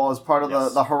people as part of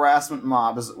Yes. the harassment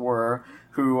mob, as it were.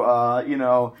 Who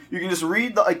you can just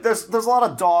read there's a lot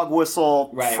of dog whistle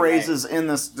Right, phrases in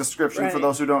this description for Right.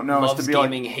 those who don't know. Loves is to be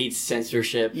gaming, hates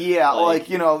censorship. Yeah,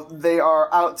 they are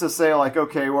out to say, like,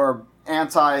 okay, we're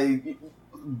anti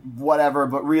whatever,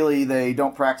 but really they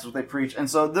don't practice what they preach. And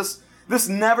so this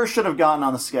never should have gotten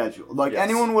on the schedule. Like, Yes.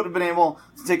 anyone would have been able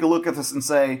to take a look at this and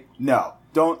say, no,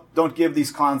 don't give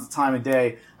these cons the time of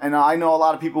day. And I know a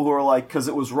lot of people who are like, because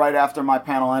it was right after my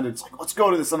panel ended, it's like, let's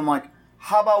go to this. And I'm like,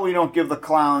 how about we don't give the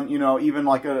clown, even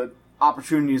like a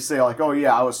opportunity to say, like, oh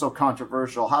yeah, I was so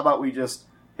controversial. How about we just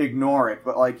ignore it?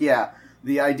 But like, yeah,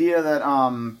 the idea that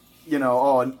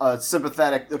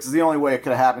sympathetic, because the only way it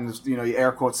could have happened is, you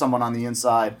air quote someone on the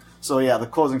inside. So yeah, the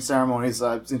closing ceremonies,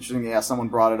 it's interesting. Yeah, someone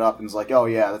brought it up and was like, oh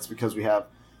yeah, that's because we have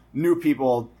new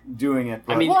people doing it.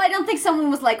 But, I mean, Well, I don't think someone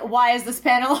was like, "Why is this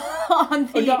panel on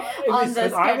the No, on the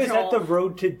schedule?" I was at the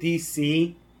road to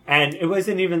DC, and it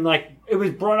wasn't even like it was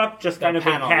brought up just kind of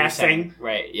in Panel, you're passing saying.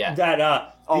 Right, yeah.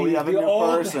 that we have a new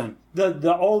person.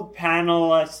 the old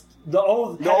panelist, the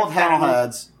old panel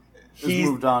heads has he's-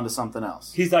 moved on to something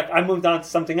else. He's like, I moved on to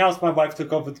something else. My wife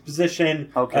took over the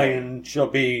position, Okay. and she'll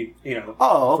be,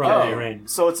 Oh, from okay. there in.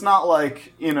 So it's not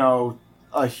like,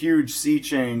 a huge sea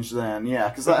change then, yeah.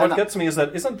 Because what gets me is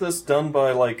that isn't this done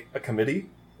by like a committee?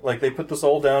 Like they put this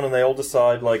all down and they all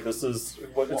decide like this is.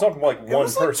 It's not like it one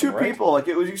was like person, two right? people. Like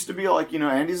it used to be like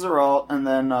Andy Zerault and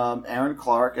then Aaron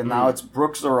Clark, and now it's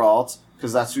Brooke Zerault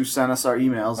because that's who sent us our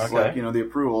emails. It's Okay. like the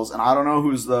approvals, and I don't know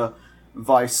who's the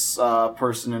vice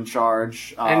person in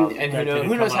charge. And that who didn't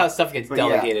knows come how up. stuff gets But yeah.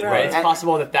 delegated, right? Right. It's And-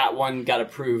 possible that one got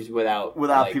approved without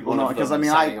like, people one knowing. of Because them I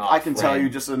mean, signing I off, can tell right? you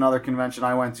just another convention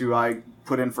I went to. I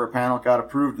put in for a panel, got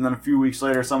approved, and then a few weeks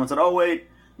later, someone said, "Oh wait,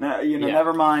 Yeah.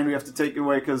 never mind. We have to take it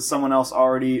away because someone else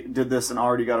already did this and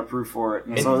already got approved for it."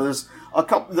 And so there's a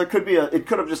couple. There could be it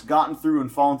could have just gotten through and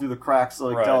fallen through the cracks,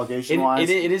 like Right. delegation wise.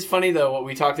 It is funny though what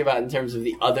we talked about in terms of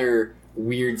the other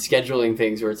weird scheduling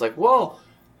things where it's like, well,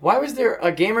 why was there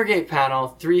a Gamergate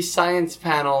panel, 3 science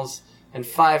panels, and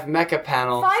 5 mecha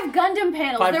panels? 5 Gundam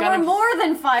panels. 5 there Gundam- were more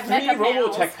than 5 3 mecha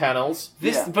panels. Robotech panels.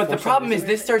 Yeah. But the problem is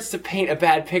this starts to paint a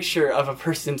bad picture of a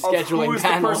person Of scheduling who is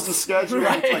panels. the person scheduling?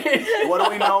 Right. Like, what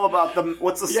do we know about them?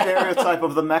 What's the Yeah. stereotype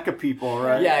of the mecha people,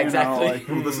 right? Yeah, exactly.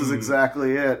 This is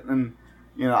exactly it, and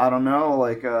I don't know,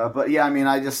 but yeah, I mean,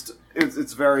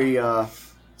 it's very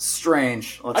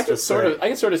strange. Let's I can just say. I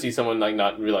can sort of see someone like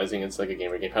not realizing it's like a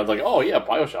gamer game. I was like, oh yeah,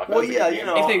 Bioshock. Well, that's a yeah, good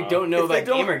game. If they don't know if they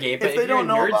about don't- Gamergate, if but they if you're don't in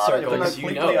know nerd about it, then circles, that's you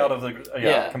completely know. out of the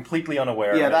Yeah. completely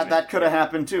unaware. Yeah, maybe. that could have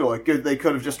happened too. Like they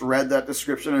could have just read that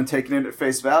description and taken it at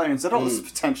face value and said, "Oh, this is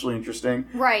potentially interesting."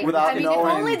 Right. Without I mean, knowing,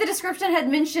 if only the description had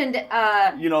mentioned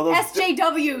those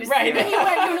SJWs. Right. And you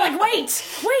were like, wait,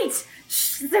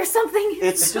 shh, there's something.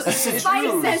 It's just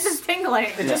Spidey sense is tingling.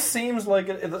 It just seems like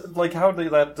how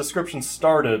that description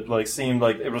started. Like seemed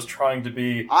like it was trying to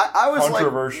be I was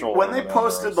controversial like, when or they whatever,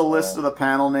 posted the so- list of the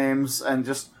panel names and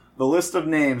just the list of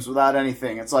names without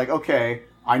anything. It's like, okay,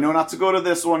 I know not to go to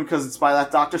this one because it's by that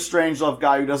Dr. Strangelove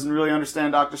guy who doesn't really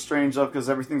understand Dr. Strangelove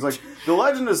because everything's like, The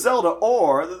Legend of Zelda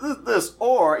or this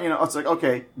or, it's like,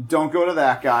 okay, don't go to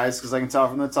that, guys, because I can tell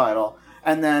from the title.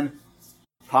 And then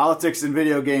Politics in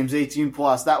Video Games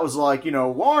 18+, that was like,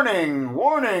 warning,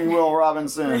 Will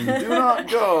Robinson, do not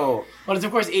go. Well, it's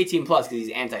of course 18+ because he's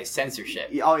anti-censorship.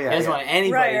 Oh, yeah. He doesn't want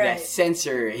anybody Right. to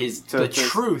censor the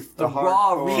truth, the hardcore.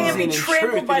 raw reason Can't be and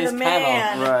trampled truth by in his the panel.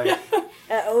 man. Right.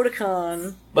 At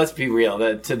Otakon. Let's be real.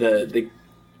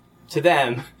 To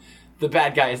them, the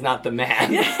bad guy is not the man.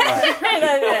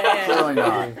 Clearly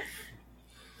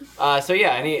not. So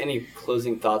yeah, any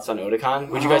closing thoughts on Otakon?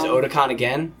 Would you guys Otakon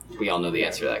again? We all know the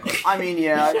answer to that question. I mean,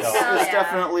 yeah, it's Yeah.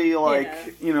 definitely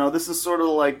like, this is sort of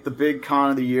like the big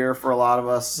con of the year for a lot of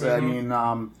us. I mean,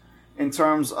 in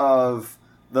terms of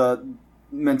the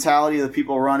mentality of the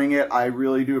people running it, I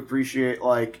really do appreciate,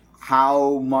 like,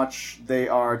 how much they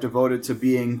are devoted to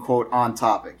being, quote, on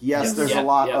topic. Yes, there's a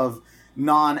lot of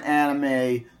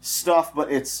non-anime stuff,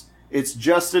 but it's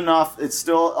just enough. It's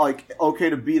still, like, okay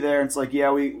to be there. It's like, yeah,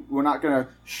 we're not going to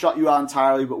shut you out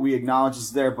entirely, but we acknowledge it's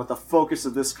there. But the focus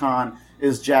of this con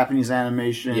is Japanese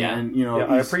animation. Yeah. And,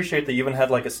 I appreciate that you even had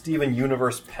like a Steven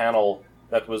Universe panel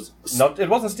that was not. It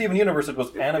wasn't Steven Universe. It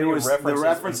was anime it was references. the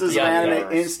references of Yeah.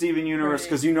 anime in Steven Universe,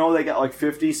 because they got like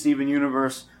 50 Steven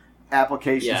Universe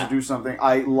applications Yeah. to do something.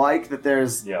 I like that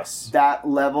there's Yes. that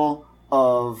level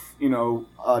of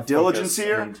diligence Focus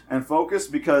here and focus,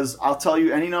 because I'll tell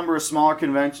you, any number of smaller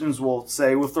conventions will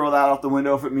say we'll throw that out the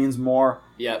window if it means more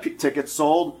Yep. tickets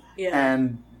sold. Yeah.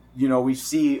 And we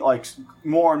see like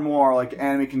more and more like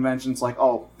anime conventions like,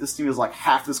 oh, this team is like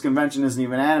half this convention isn't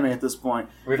even anime at this point.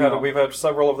 We've had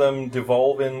several of them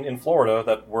devolve in Florida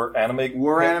that were anime. Anime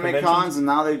conventions. cons, and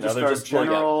now they just they're are just like,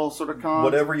 general sort of cons.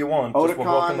 Whatever you want, just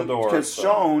walk in the door. Otakon has so.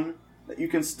 shown that you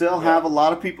can still have a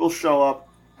lot of people show up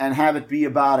and have it be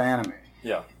about anime.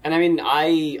 Yeah. And I mean,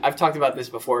 I've talked about this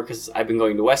before because I've been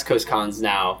going to West Coast cons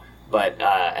now, but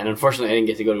and unfortunately I didn't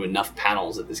get to go to enough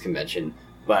panels at this convention.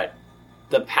 But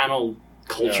the panel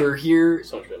culture here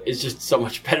So much better. is just so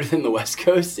much better than the West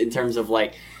Coast in terms of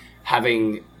like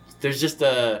having. There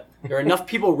are enough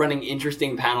people running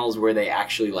interesting panels where they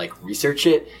actually like research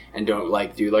it and don't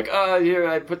like do like, oh, here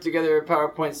I put together a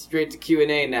PowerPoint straight to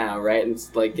Q&A now, right? And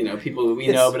it's like, people we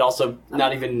know, but also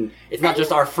not even, it's not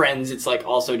just our friends, it's like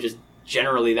also just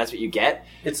generally that's what you get.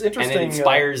 It's And interesting. it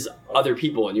inspires other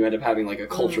people and you end up having like a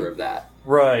culture of that.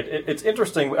 Right. It's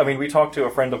interesting. I mean, we talked to a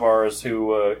friend of ours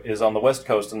who is on the West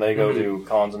Coast, and they go to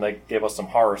cons, and they gave us some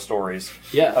horror stories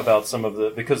Yeah. about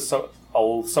because some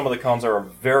of the cons are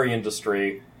very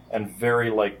industry and very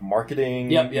like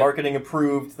marketing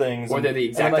approved things. Or they're the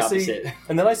exact opposite.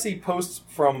 And then I see posts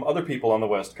from other people on the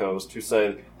West Coast who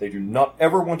say they do not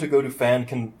ever want to go to fan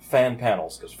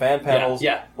panels because fan panels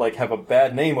like have a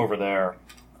bad name over there.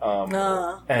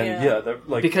 They're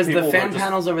like, Because the people fan are just-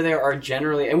 panels over there are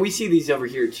generally, and we see these over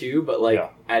here too, but like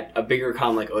at a bigger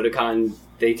con like Otakon,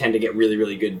 they tend to get really,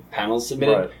 really good panels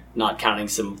submitted, Right. not counting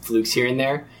some flukes here and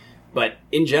there. But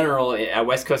in general, at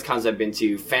West Coast cons I've been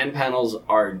to, fan panels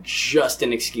are just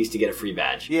an excuse to get a free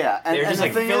badge. Yeah, and They're just the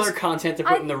like thing filler is, content to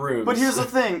put in the rooms. But here's the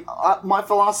thing. My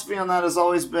philosophy on that has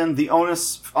always been the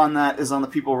onus on that is on the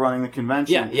people running the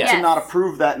convention Yeah. to Yes. not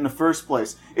approve that in the first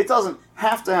place. It doesn't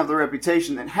have to have the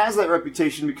reputation. It has that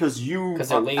reputation because you 'Cause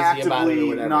they're are lazy about it or actively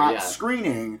whatever, not yeah.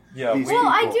 screening Yeah, these Well,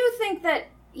 I people. do think that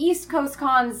East Coast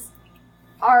cons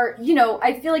are,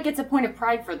 I feel like it's a point of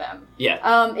pride for them. Yeah.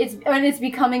 It's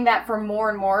becoming that for more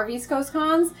and more of East Coast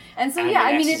cons. And so, And yeah,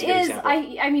 I Next mean, is it a good is, example.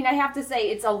 I mean, I have to say,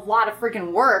 it's a lot of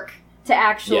freaking work to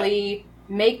actually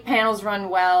make panels run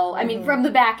well. I mean, from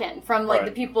the back end, from like Right.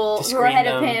 the people To who are head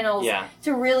screen of them, panels yeah.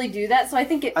 to really do that. So I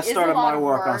think it I is a started lot my of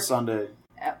work on Sunday.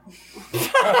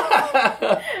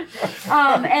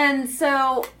 And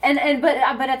so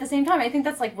but at the same time I think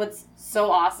that's like what's so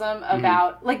awesome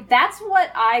about like that's what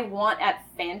I want at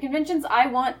fan conventions. I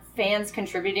want fans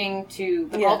contributing to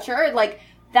the culture. Like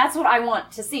that's what I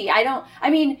want to see.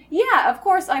 Of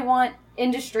course I want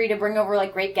industry to bring over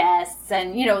like great guests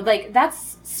and like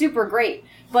that's super great.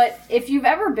 But if you've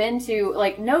ever been to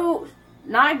like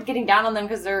not getting down on them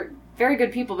because they're very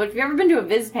good people, but if you've ever been to a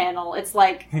Viz panel, it's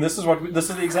like This is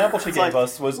the example she gave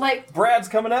us was like- Brad's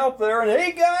coming out there and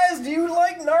hey guys, do you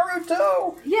like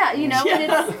Naruto? yeah,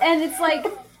 and it's like,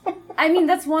 I mean,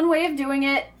 that's one way of doing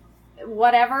it,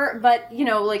 whatever. But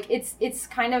like it's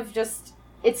kind of just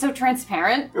it's so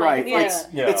transparent, Right. Like,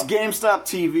 It's GameStop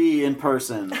TV in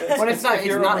person. When it's not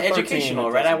you're over 13, educational,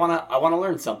 it right? I doesn't- want to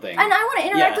learn something. and I want to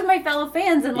interact Yeah. with my fellow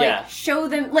fans and like Yeah. show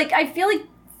them. Like I feel like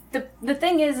the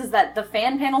thing is that the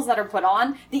fan panels that are put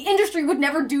on, the industry would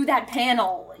never do that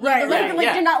panel. Right,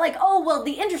 You're not like, oh, well,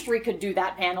 the industry could do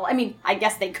that panel. I mean, I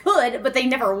guess they could, but they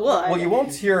never would. Well, you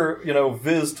won't hear,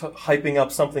 Viz hyping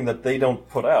up something that they don't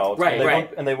put out. Right, and they right.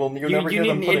 won't- And they will. You'll You never hear need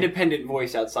them an putting. independent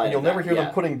voice outside. And you'll of never that, hear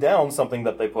them putting down something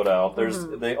that they put out. There's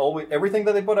they always everything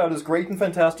that they put out is great and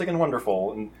fantastic and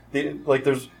wonderful. And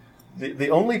there's the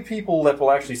only people that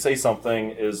will actually say something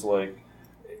is like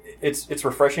it's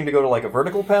refreshing to go to like a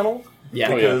vertical panel. Yeah.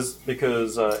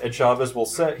 because Ed Chavez will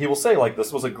say like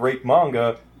this was a great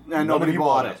manga And none nobody of you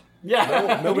bought it.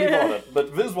 Yeah. Nobody bought it, but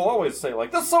Viz will always say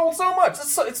like this sold so much.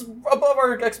 It's above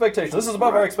our expectations. This is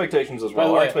above our expectations as By well.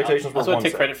 the Our way, expectations I were also want to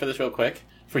take one credit for this real quick.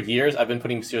 For years, I've been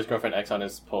putting Serious Girlfriend X on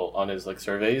his like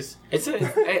surveys. It's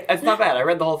not bad. I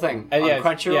read the whole thing. And On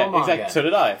Crunchyroll manga. exactly. So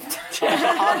did I.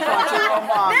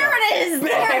 There it is!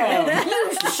 There! You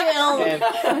chill!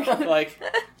 And like,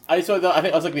 I think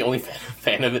I was like the only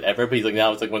fan of it ever. But he's like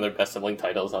now it's like one of their best-selling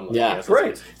titles. I'm like, Yeah. yes,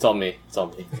 Great. It's all me. It's all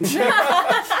me.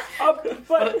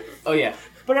 But Oh yeah.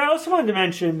 But I also wanted to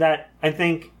mention that I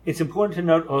think it's important to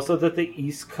note also that the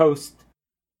East Coast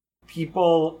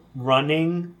people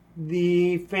running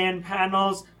the fan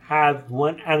panels have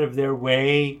went out of their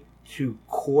way to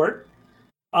court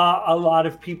a lot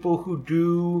of people who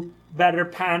do better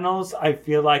panels. I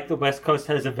feel like the West Coast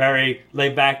has a very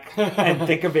laid back and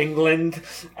think of England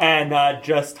and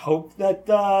just hope that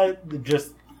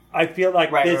I feel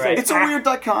like Right, there's right. It's a weird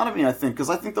dichotomy, I think, because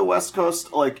I think the West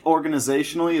Coast, like,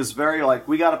 organizationally is very, like,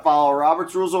 we gotta follow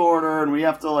Robert's Rules of Order, and we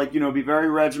have to, like, be very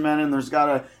regimented,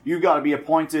 and you gotta be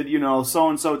appointed,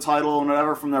 so-and-so title and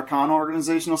whatever from their con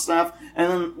organizational staff, and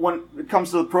then when it comes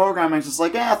to the programming, it's just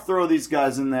like, throw these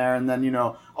guys in there, and then,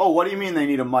 what do you mean they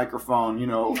need a microphone,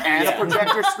 and a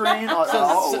projector screen?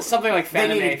 Something like they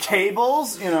Fanime. needed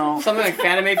cables, Something like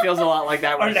Fanime feels a lot like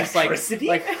that. Where it's just Electricity?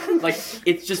 like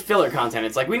it's just filler content.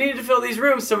 It's like we needed to fill these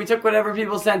rooms, so we took whatever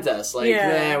people sent us. Like,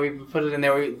 we put it in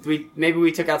there. Maybe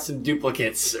we took out some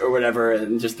duplicates or whatever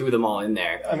and just threw them all in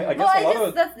there. I mean, I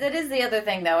guess that is the other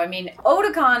thing, though. I mean,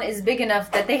 Otakon is big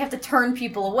enough that they have to turn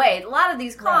people away. A lot of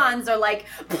these cons are like,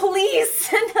 please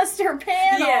send us your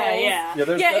panels. Yeah.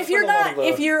 that's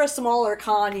If you're a smaller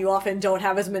con, you often don't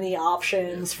have as many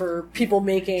options for people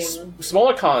making.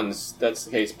 Smaller cons, that's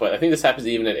the case, but I think this happens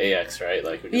even at AX, right?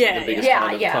 Like, which is the biggest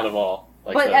con of all.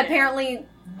 Like, But apparently,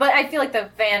 I feel like the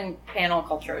fan panel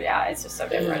culture, it's just so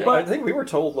different. But I think we were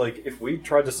told, like, if we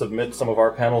tried to submit some of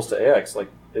our panels to AX, like,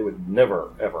 they would never,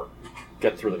 ever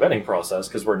get through the vetting process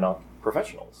because we're not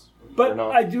professionals. But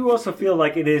I do also feel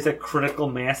like it is a critical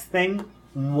mass thing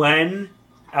when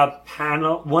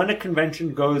a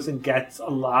convention goes and gets a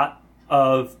lot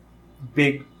of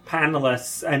big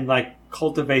panelists and like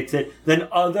cultivates it, then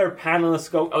other panelists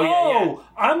go,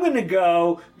 I'm going to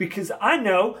go because I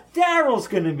know Daryl's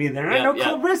going to be there. I know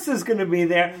Clarissa's going to be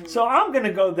there, so I'm going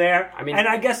to go there. I mean, and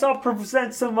I guess I'll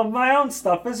present some of my own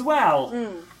stuff as well.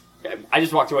 I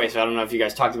just walked away, so I don't know if you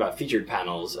guys talked about featured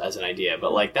panels as an idea,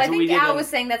 but like that's I what we think did. Al was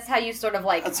saying that's how you sort of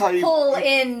like That's how you- pull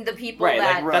in the people Right,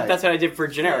 that. like that's what I did for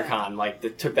Genericon. Like, they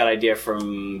took that idea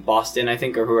from Boston, I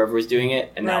think, or whoever was doing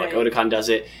it, and now like Right. Otakon does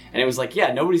it, and it was like,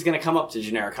 nobody's gonna come up to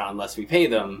Genericon unless we pay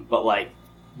them, but like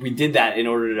we did that in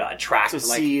order to attract To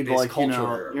like seed, this like,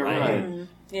 culture. you're right.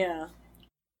 Yeah.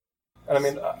 And I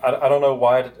mean, I don't know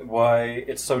why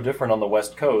it's so different on the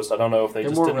West Coast. I don't know if they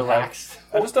They're just more didn't relaxed.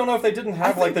 have. I just don't know if they didn't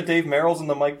have like the Dave Merrills and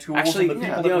the Mike Tools Actually, and the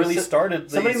people you that know, really started.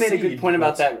 The Somebody made a good seed. point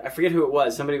about that. I forget who it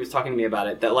was. Somebody was talking to me about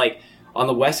it. That like on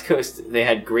the West Coast, they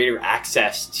had greater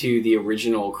access to the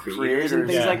original creators and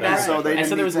things Creators, like yeah. that. So they and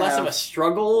so didn't there was need to less of have- a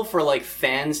struggle for like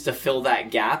fans to fill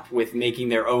that gap with making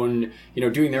their own,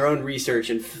 doing their own research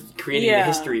and creating the Yeah.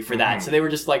 history for that. So they were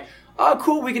just like, oh,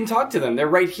 cool, we can talk to them. They're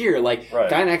right here. Like, Right.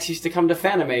 Dynax used to come to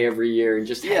Fanime every year and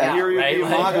just hang out, Hiroyuki right?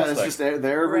 Like, Yamaga is like- just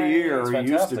there every Right. year, It's or he used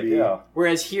to fantastic, be. yeah.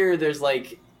 whereas here, there's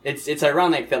like, it's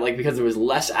ironic that like because there was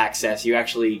less access, you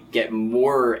actually get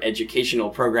more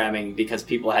educational programming because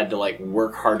people had to like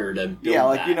work harder to build Yeah,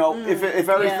 like that. if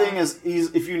everything is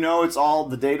if it's all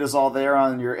the data's all there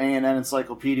on your ANN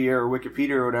encyclopedia or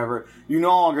Wikipedia or whatever, you no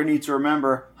longer need to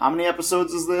remember how many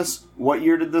episodes is this, what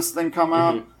year did this thing come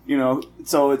out.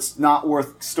 So it's not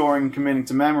worth storing and committing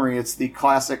to memory. It's the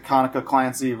classic Kaneko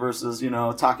Clancy versus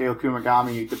Takeo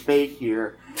Kumagami debate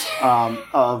here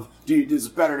of is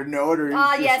it better to know it or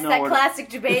just yes, know that it? classic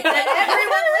debate that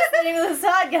everyone listening to this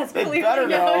podcast They clearly better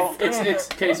know. knows.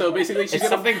 It's okay. So basically, she's It's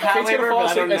gonna, something Pat Kate's gonna Labor, fall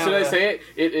but I don't asleep as soon know as I say it.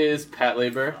 It is Pat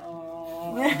Labor.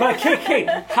 But Kate,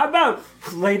 how about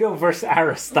Plato versus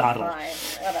Aristotle?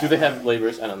 Do they have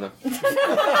labors? I don't know.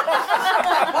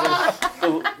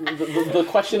 the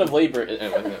question of labor.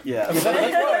 Yeah. That's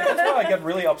why I get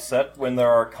really upset when there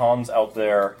are cons out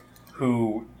there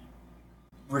who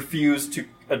refuse to,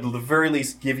 at the very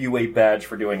least, give you a badge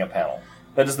for doing a panel.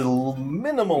 That is the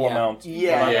minimal amount.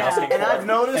 Yeah, that I'm asking and for. I've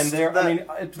noticed And there, that. I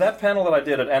mean, that panel that I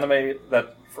did at anime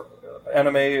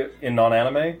in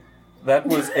non-anime, that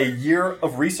was a year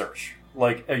of research.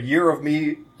 Like a year of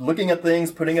me looking at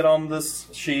things, putting it on this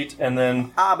sheet, and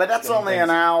then... But that's getting only things. an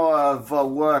hour of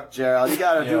work, Gerald. You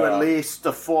got to do Yeah. at least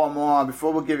 4 more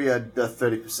before we'll give you the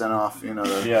 30% off. You know,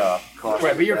 the Yeah. cost.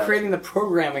 Right, but you're of that. creating the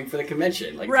programming for the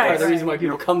convention. Like, Right, part of the right. reason why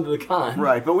people come to the con.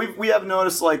 Right, but we have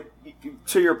noticed, like,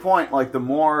 to your point, like, the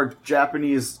more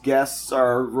Japanese guests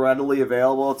are readily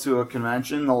available to a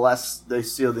convention, the less they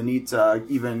feel the need to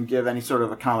even give any sort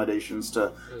of accommodations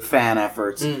to fan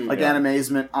efforts. Like,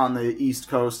 Animazement on the East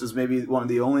Coast is maybe one of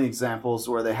the only examples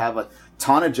where they have a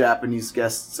ton of Japanese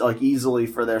guests, like, easily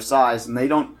for their size, and they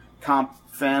don't comp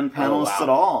fan panelists wow. at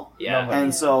all. Yeah.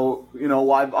 And so, you know,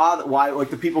 why bother? Why, like,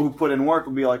 the people who put in work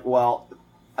will be like, well,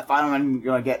 if I'm not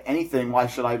going to get anything, why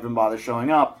should I even bother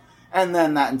showing up? And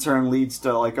then that in turn leads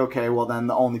to, like, okay, well, then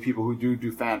the only people who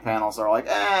do fan panels are like,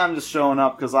 I'm just showing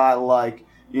up because I like,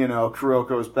 you know,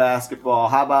 Kuroko's basketball.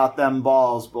 How about them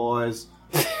balls, boys?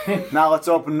 Now let's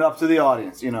open it up to the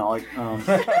audience, you know, like,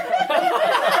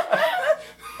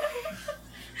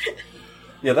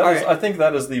 Yeah, that is, Alright. I think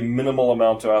that is the minimal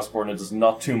amount to ask for, and it is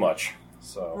not too much.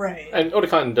 So. Right. And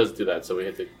Otakon does do that, so we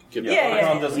had to give Yeah, Yeah, that. yeah,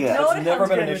 Otakon yeah. doesn't. Yeah. No, It's never Otakon's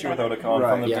been an good issue with with that. Otakon. Right.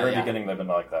 From the Yeah, very yeah. beginning, they've been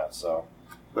like that, so.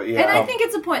 but yeah. And I think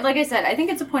it's a point, like I said, I think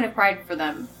it's a point of pride for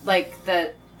them. Like,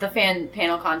 the fan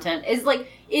panel content is, like,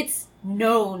 it's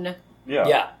known. Yeah.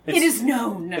 Yeah. It's, It is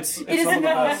known. It's It is some of the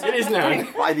known. best. It is known.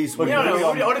 Why these Look, women?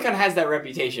 No, Otakon has that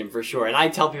reputation for sure, and I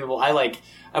tell people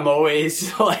I'm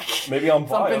always like Maybe I'm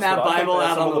thumping biased, that but I think Bible they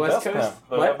have out some on of the the West best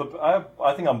Coast.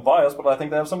 I think I'm biased, but I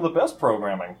think they have some of the best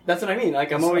programming. That's what I mean.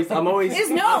 Like I'm always It's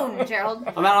known, Gerald.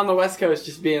 I'm out on the West Coast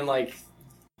just being like,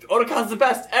 Otakon's the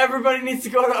best. Everybody needs to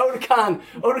go to Otakon.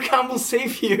 Otakon will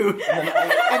save you. And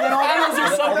then all Panels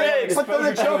are so big. But then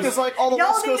the joke is like all the Y'all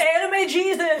West need Coast. anime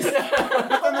Jesus.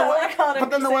 But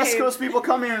then the West Coast people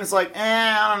come here and it's like,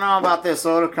 I don't know about this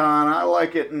Otakon. I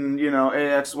like it in, you know,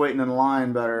 AX waiting in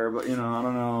line better, but, you know, I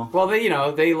don't know. Well, they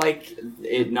like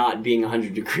it not being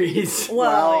 100 degrees.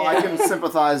 Well, yeah. I can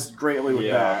sympathize greatly with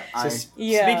Yeah. that. So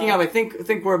Yeah. speaking of, I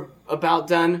think we're about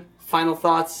done. Final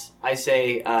thoughts. I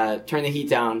say, turn the heat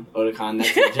down, Otakon.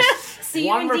 That's it. Just See you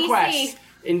one in request. DC.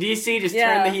 In DC, just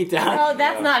Yeah. turn the heat down. Oh,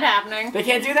 that's not happening. They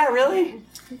can't do that, really?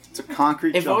 It's a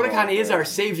concrete If jungle Otakon out is there. our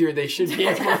savior, they should be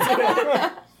able to do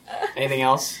it. Anything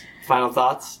else? Final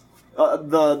thoughts?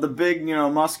 The big, you know,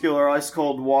 muscular ice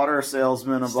cold water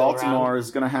salesman of Still Baltimore around.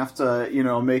 is going to have to, you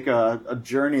know, make a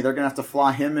journey. They're going to have to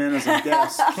fly him in as a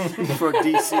guest for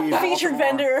DC. Featured Baltimore.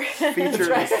 vendor.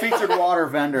 Featured water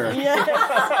vendor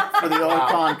for the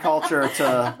Otakon culture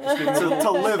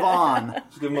to live on.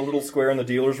 Just give them a little square in the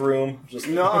dealer's room. Just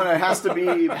No, and it has to be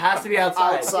It has to be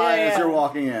outside. outside Yeah, as yeah. you're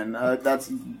walking in. That's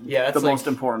Yeah, that's the like- most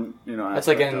important, you know. That's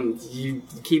like aspect of it. you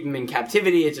keep them in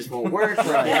captivity, it just won't work.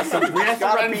 Right? We have to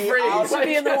Gotta run be free. out- To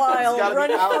be in the wild, gotta be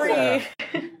run out free. there.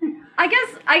 I guess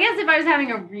if I was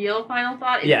having a real final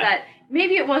thought, is Yeah. that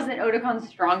maybe it wasn't Otakon's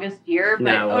strongest year, but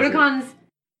No, it wasn't. Otakon's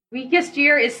weakest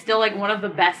year is still like one of the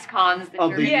best cons that Of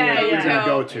you're the year gonna that you're gonna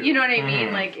go to. You know what I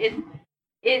mean? Like and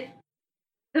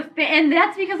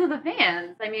that's because of the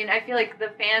fans. I mean, I feel like the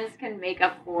fans can make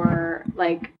up for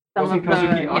like some wasn't of the.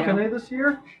 Kazuki you know- Akane this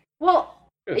year? Well,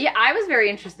 yeah, I was very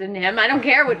interested in him. I don't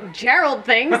care what Gerald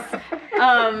thinks.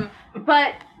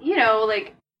 But, you know,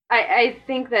 like, I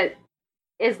think that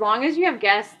as long as you have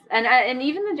guests, and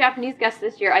even the Japanese guests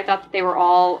this year, I thought that they were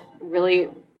all really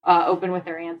open with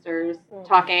their answers,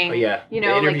 talking. Oh, yeah. You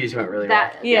know, the interviews went really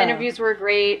that well. the Yeah. interviews were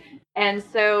great, and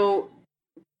so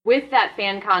with that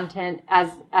fan content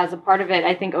as a part of it,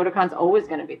 I think Otakon's always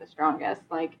going to be the strongest.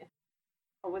 Like, it's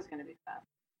always going to be the best.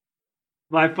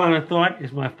 My final thought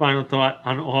is my final thought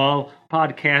on all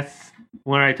podcasts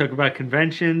when I talk about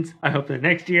conventions. I hope that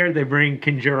next year they bring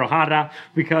Kenjiro Hara,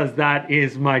 because that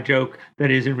is my joke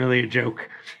that isn't really a joke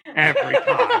every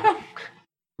time.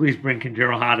 Please bring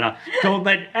Kenjiro Hara. Don't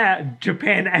let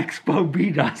Japan Expo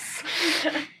beat us.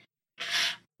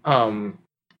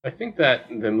 I think that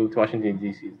the move to Washington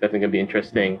D.C. is definitely going to be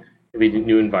interesting. It'll be a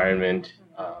new environment.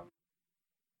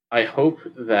 I hope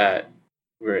that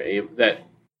we're able that.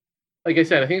 Like I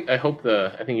said, I hope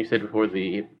you said before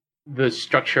the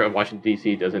structure of Washington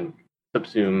D.C. doesn't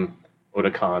subsume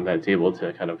Otakon. That's able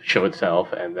to kind of show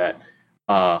itself, and that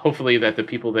hopefully that the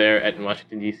people there at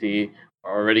Washington D.C.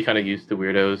 are already kind of used to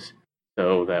weirdos,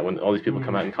 so that when all these people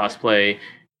come out in cosplay,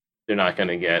 they're not going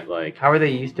to get like How are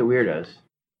they used to weirdos?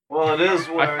 Well, it is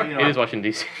where, It is Washington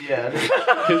D.C. Yeah, it is.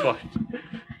 It is Washington.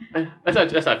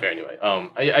 That's not fair anyway.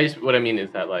 I just what I mean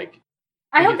is that like.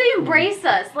 I hope they embrace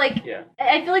us. Like, Yeah.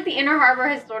 I feel like the Inner Harbor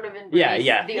has sort of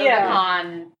embraced the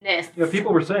Otakon-ness. Yeah,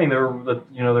 people were saying they're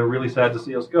really sad to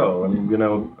see us go. I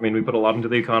mean, we put a lot into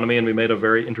the economy, and we made a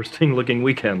very interesting looking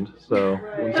weekend. So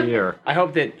once a year. I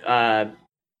hope that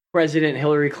President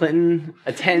Hillary Clinton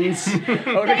attends Thank you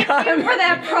Otakon. for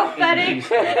that prophetic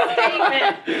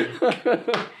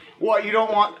statement. What, you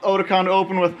don't want Otakon to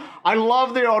open with, I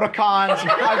love the Otakons.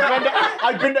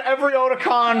 I've been to every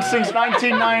Otakon since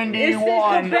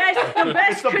 1991. It's the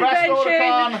best It's the best convention.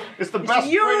 Otakon. It's the best,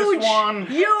 greatest one.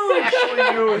 Huge.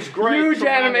 Actually huge. Great. Huge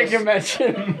anime tremendous.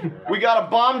 convention. We gotta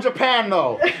bomb Japan,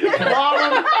 though.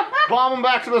 Bomb them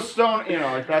back to the stone.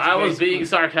 Like that's I was basically- being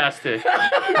sarcastic.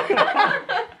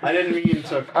 I didn't mean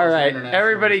to. All right, international.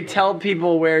 everybody, tell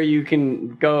people where you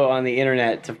can go on the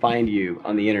internet to find you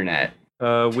on the internet.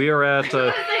 We are at.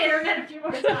 Say internet a few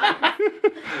more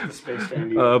times. Space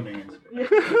Dandy Uh, means.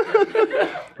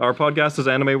 Our podcast is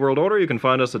Anime World Order. You can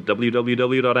find us at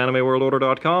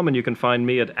www.animeworldorder.com, and you can find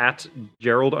me at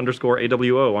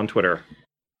Gerald_AWO on Twitter.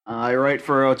 I write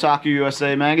for Otaku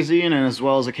USA magazine, and as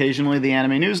well as occasionally the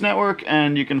Anime News Network.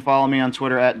 And you can follow me on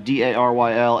Twitter at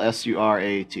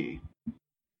DARYLSURAT.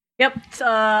 Yep.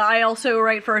 I also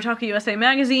write for Otaku USA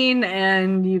magazine,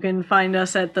 and you can find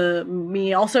us at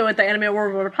me also at the Anime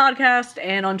World Order podcast,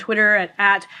 and on Twitter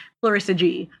at Clarissa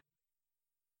G.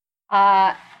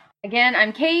 Again,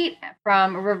 I'm Kate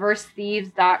from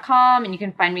ReverseThieves.com, and you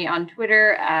can find me on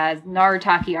Twitter as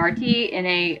NarutakiRT,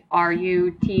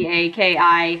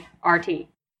 NarutakiRT.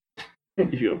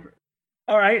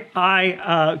 All right,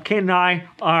 Kate and I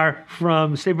are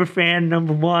from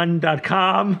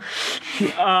SaberFan1.com.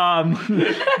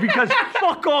 Because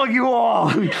fuck all you all.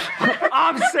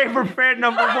 I'm SaberFan1.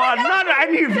 Not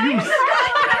any of you.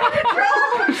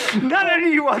 Not any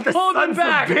of you are the Hold it sons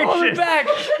back! of bitches. Hold it back!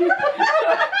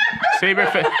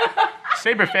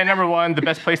 Saber fan number one, the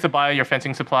best place to buy your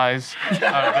fencing supplies.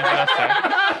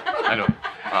 I know.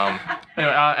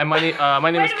 Anyway, and my name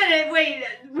is. Wait a minute, wait.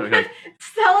 Sorry, go ahead.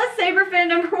 Tell us SaberFan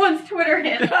number one's Twitter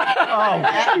handle.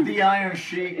 At the Iron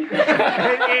Sheik. It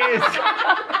is.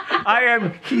 I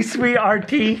am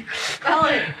HeSweetRT. Spell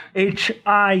it.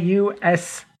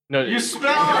 HIUS. No, You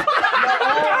spell it.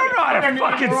 I don't know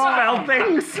how to fucking spell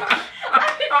things.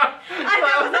 I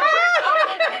know.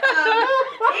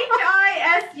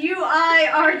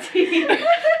 HISUIRT.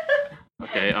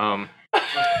 okay. How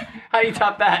do you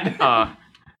top that?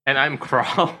 And I'm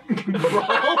Crawl.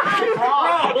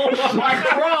 My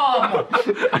Crom.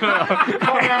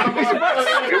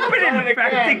 Stupid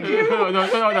infecting you. no,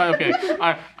 okay.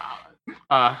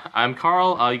 I'm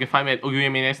Carl. You can find me at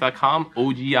oguemaniacs.com,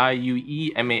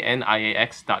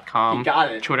 OGIUEMANIAX.com. You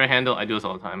got it. Twitter handle, I do this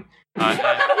all the time. He does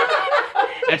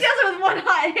it with one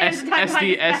hand.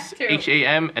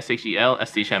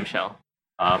 SDSHAMSHEL.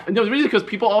 No, it's really because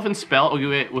people often spell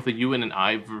Ogue with a U and an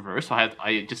I reverse, so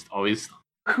I just always.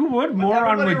 Who would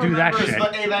moron would do that shit? The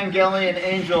Evangelion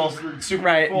Angels, the super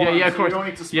Right. forms, Yeah, of so course. you don't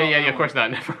need to spell Yeah, that of course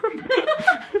one. not. Never.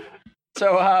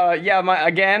 So,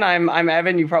 I'm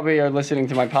Evan. You probably are listening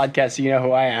to my podcast, so you know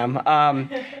who I am.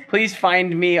 Please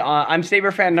find me on. I'm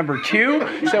SaberFan number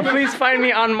 2. So please find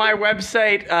me on my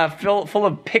website, full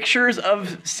of pictures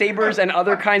of sabers and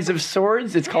other kinds of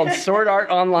swords. It's called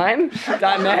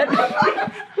SwordArtOnline.net.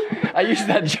 I used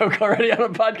that joke already on a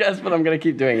podcast, but I'm going to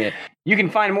keep doing it. You can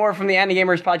find more from the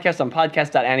Anigamers podcast on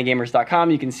podcast.anigamers.com.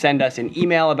 You can send us an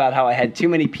email about how I had too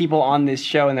many people on this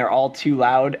show and they're all too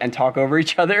loud and talk over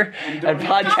each other at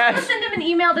podcasts. Send him an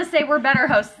email to say we're better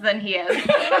hosts than he is.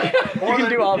 Or You can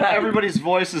do all that. Everybody's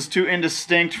voice is too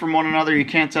indistinct from one another. You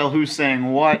can't tell who's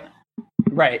saying what.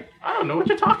 Right. I don't know what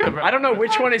you're talking about. I don't know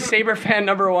which one is SaberFan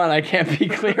number 1. I can't be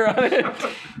clear on it.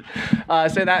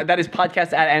 So that is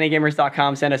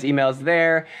podcast@anigamers.com. Send us emails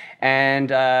there. And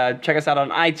check us out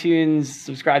on iTunes.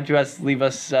 Subscribe to us. Leave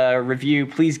us a review.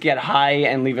 Please get high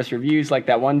and leave us reviews like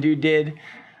that one dude did.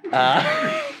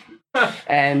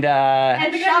 And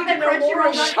shop at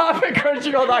Crunchyroll. shop at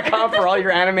Crunchyroll.com for all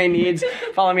your anime needs.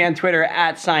 Follow me on Twitter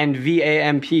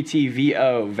 @VAMPTVO,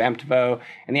 Vamptvo.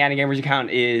 And the Anigamers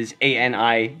account is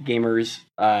ANI Gamers,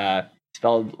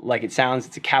 spelled like it sounds.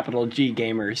 It's a capital G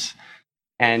Gamers.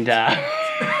 And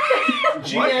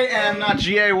G-A-M, not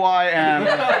G-A-Y-M.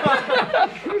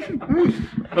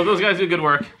 Well, those guys do good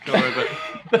work. Don't worry about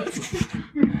it.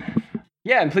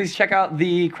 yeah, and please check out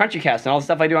the Crunchycast and all the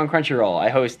stuff I do on Crunchyroll. I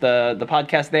host the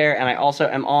podcast there, and I also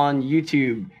am on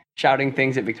YouTube shouting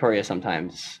things at Victoria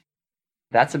sometimes.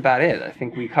 That's about it. I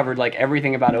think we covered like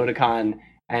everything about Otakon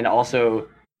and also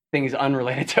things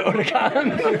unrelated to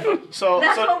Otakon. So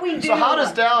what we do. So how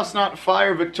does Dallas not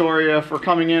fire Victoria for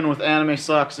coming in with Anime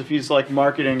Sucks if he's like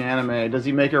marketing anime? Does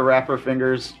he make her wrap her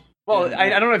fingers? Well, I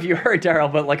don't know if you heard,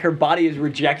 Daryl, but like her body is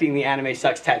rejecting the Anime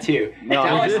Sucks tattoo. No,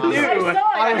 Dallas knew I her was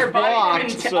body blocked,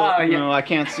 couldn't so I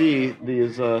can't see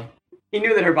these. He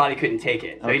knew that her body couldn't take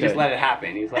it, so he just Okay. let it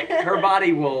happen. He's like, her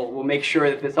body will make sure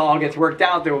that this all gets worked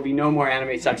out. There will be no more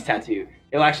Anime Sucks tattoo.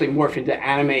 It'll actually morph into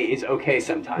Anime is okay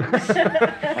sometimes.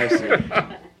 I see.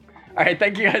 All right,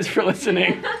 thank you guys for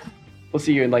listening. We'll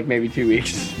see you in like maybe 2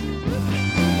 weeks.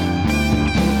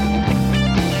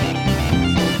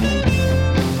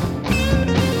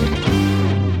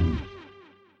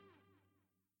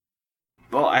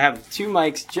 Well, I have 2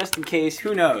 mics just in case.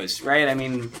 Who knows, right? I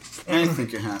mean, Anything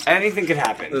can happen. anything could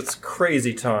happen. It's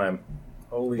crazy time.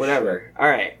 Holy Whatever. All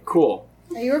right, cool.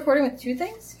 Are you recording with 2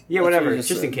 things? Yeah, whatever. what you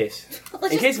Just said. in case.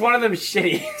 Let's In case one of them is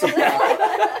shitty.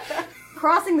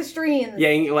 crossing the streams.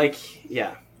 Yeah, like,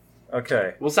 yeah. shit.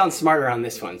 Okay, We'll sound smarter on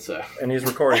this one, so. and he's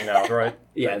recording now, right?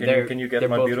 Yeah, Can you get they're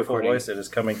my both beautiful recording. voice? It is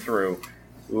coming through.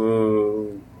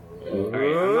 Ooh. All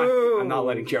right, I'm not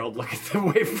letting Gerald look at the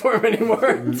waveform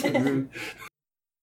anymore.